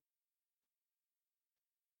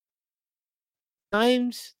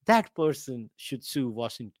Times. That person should sue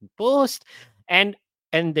Washington Post, and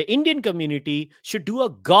the Indian community should do a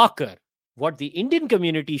Gawker. What the Indian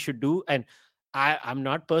community should do, and I'm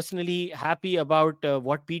not personally happy about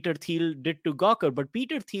what Peter Thiel did to Gawker, but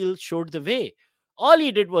Peter Thiel showed the way. All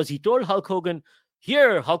he did was he told Hulk Hogan,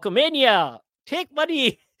 "Here, Hulkamania, take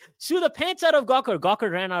money, sue the pants out of Gawker."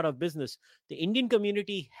 Gawker ran out of business. The Indian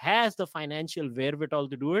community has the financial wherewithal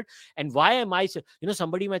to do it. And why am I,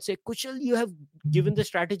 somebody might say, Kushal, you have given the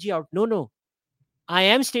strategy out. No. I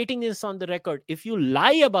am stating this on the record. If you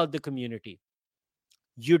lie about the community,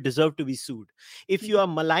 you deserve to be sued. If you are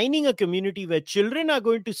maligning a community where children are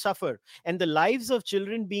going to suffer and the lives of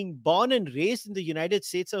children being born and raised in the United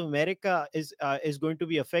States of America is going to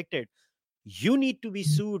be affected, you need to be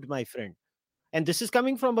sued, my friend. And this is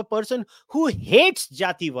coming from a person who hates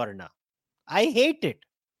Jati Varna. I hate it.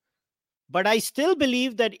 But I still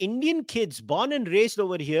believe that Indian kids born and raised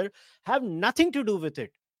over here have nothing to do with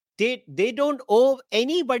it. They don't owe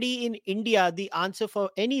anybody in India the answer for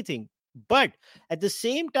anything. But at the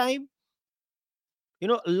same time,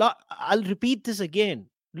 I'll repeat this again.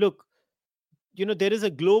 Look, there is a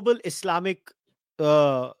global Islamic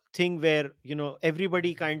thing where,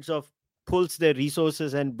 everybody kinds of pulls their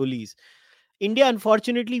resources and bullies. India,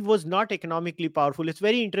 unfortunately, was not economically powerful. It's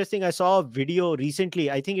very interesting. I saw a video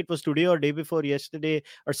recently, I think it was today or day before yesterday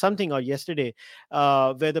or something, or yesterday,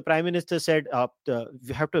 where the Prime Minister said,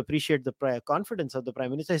 we have to appreciate the confidence of the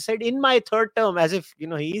Prime Minister. He said, in my third term, as if,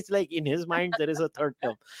 he's like, in his mind, there is a third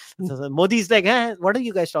term. So Modi's like, what are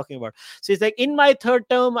you guys talking about? So he's like, in my third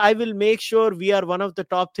term, I will make sure we are one of the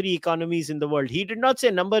top 3 economies in the world. He did not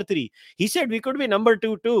say number 3. He said we could be number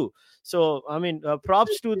 2 too. So, I mean,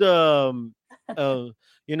 props to the...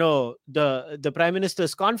 the Prime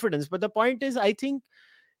Minister's confidence. But the point is, I think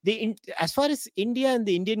as far as India and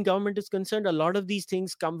the Indian government is concerned, a lot of these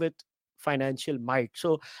things come with financial might.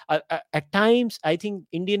 So at times, I think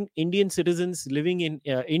Indian citizens living in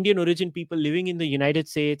Indian origin people living in the United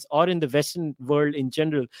States or in the Western world in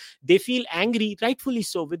general, they feel angry, rightfully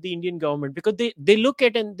so, with the Indian government, because they look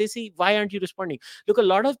at and they say, why aren't you responding? Look, a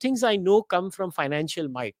lot of things I know come from financial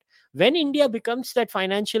might. When India becomes that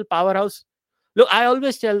financial powerhouse, look, I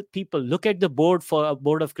always tell people, look at the board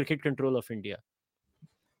of Cricket Control of India.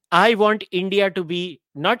 I want India to be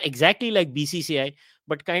not exactly like BCCI,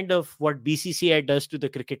 but kind of what BCCI does to the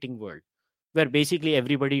cricketing world, where basically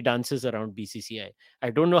everybody dances around BCCI. I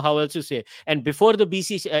don't know how else to say. And before the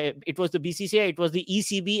BCCI, it was the BCCI, it was the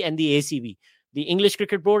ECB and the ACB, the English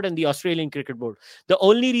Cricket Board and the Australian Cricket Board. The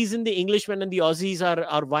only reason the Englishmen and the Aussies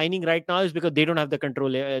are whining right now is because they don't have the control.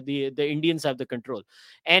 The Indians have the control.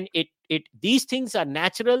 And these things are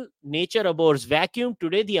natural. Nature abhors vacuum.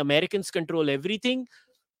 Today, the Americans control everything.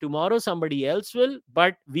 Tomorrow, somebody else will.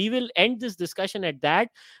 But we will end this discussion at that.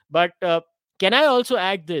 But can I also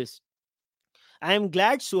add this? I am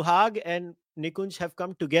glad Suhag and Nikunj have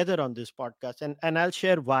come together on this podcast, and I'll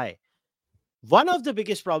share why. One of the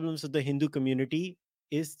biggest problems of the Hindu community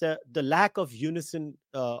is the lack of unison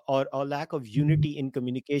or lack of unity in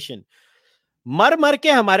communication. मर के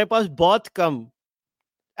हमारे पास बहुत कम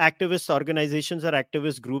activist organisations और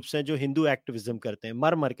activist groups हैं जो Hindu activism करते हैं.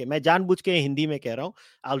 मर के, मैं जानबूझ के हिंदी में कह रहा हूं.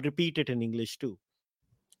 I'll repeat it in English too.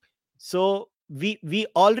 So we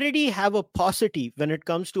already have a paucity when it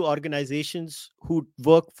comes to organizations who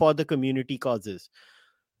work for the community causes.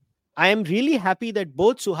 I am really happy that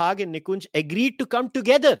both Suhag and Nikunj agreed to come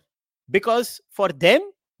together, because for them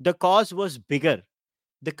the cause was bigger.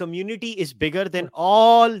 The community is bigger than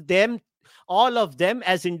all of them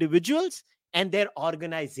as individuals and their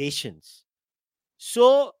organizations.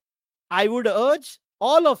 So I would urge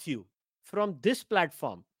all of you from this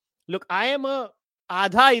platform. Look, I am a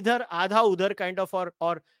adha idhar, adha udhar kind of,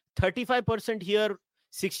 or 35% here,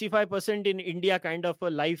 65% in India kind of a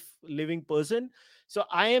life living person. So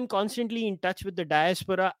I am constantly in touch with the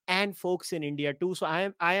diaspora and folks in India too. So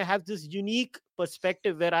I have this unique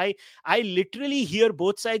perspective where I literally hear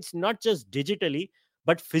both sides, not just digitally,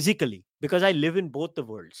 but physically, because I live in both the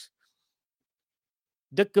worlds.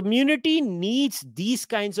 The community needs these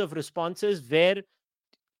kinds of responses where,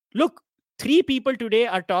 look, 3 people today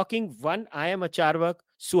are talking. One, I am a Charvak.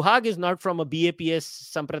 Suhag is not from a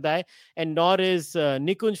BAPS Sampradaya, and nor is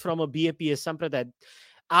Nikunj from a BAPS Sampradaya.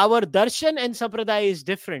 Our darshan and Sampradaya is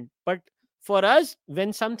different. But for us,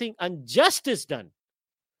 when something unjust is done,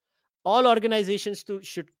 all organizations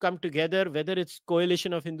should come together, whether it's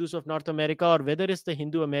Coalition of Hindus of North America or whether it's the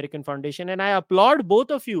Hindu American Foundation. And I applaud both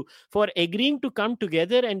of you for agreeing to come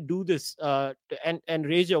together and do this and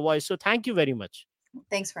raise your voice. So thank you very much.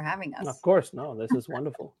 Thanks for having us. Of course. No, this is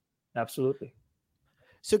wonderful. Absolutely.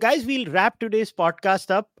 So guys, we'll wrap today's podcast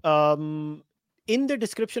up. In the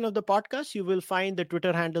description of the podcast, you will find the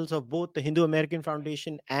Twitter handles of both the Hindu American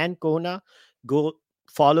Foundation and Kona. Go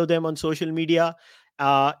follow them on social media.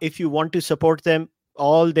 If you want to support them,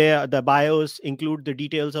 all the bios include the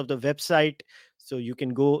details of the website, so you can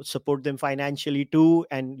go support them financially too,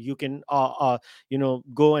 and you can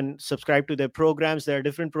go and subscribe to their programs. There are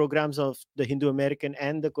different programs of the Hindu American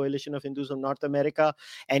and the Coalition of Hindus of North America.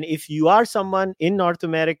 And if you are someone in North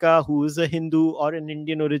America who is a Hindu or an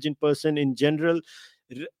Indian origin person in general,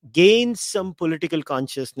 gain some political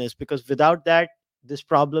consciousness, because without that, this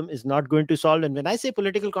problem is not going to solve. And when I say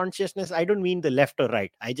political consciousness, I don't mean the left or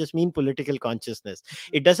right. I just mean political consciousness.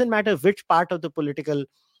 It doesn't matter which part of the political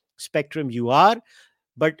spectrum you are,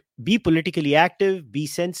 but be politically active, be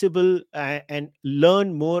sensible, and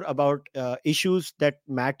learn more about issues that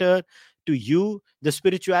matter to you. The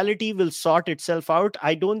spirituality will sort itself out.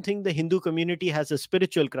 I don't think the Hindu community has a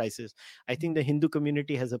spiritual crisis. I think the Hindu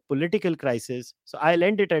community has a political crisis. So I'll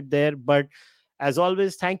end it at there. But as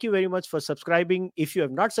always, thank you very much for subscribing. If you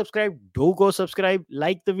have not subscribed, do go subscribe,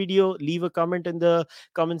 like the video, leave a comment in the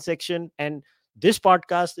comment section. And this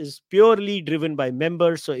podcast is purely driven by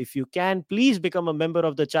members. So if you can, please become a member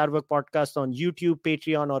of the Charvak podcast on YouTube,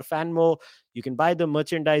 Patreon, or Fanmo. You can buy the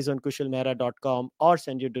merchandise on kushalmehra.com or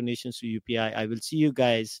send your donations to UPI. I will see you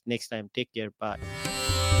guys next time. Take care. Bye.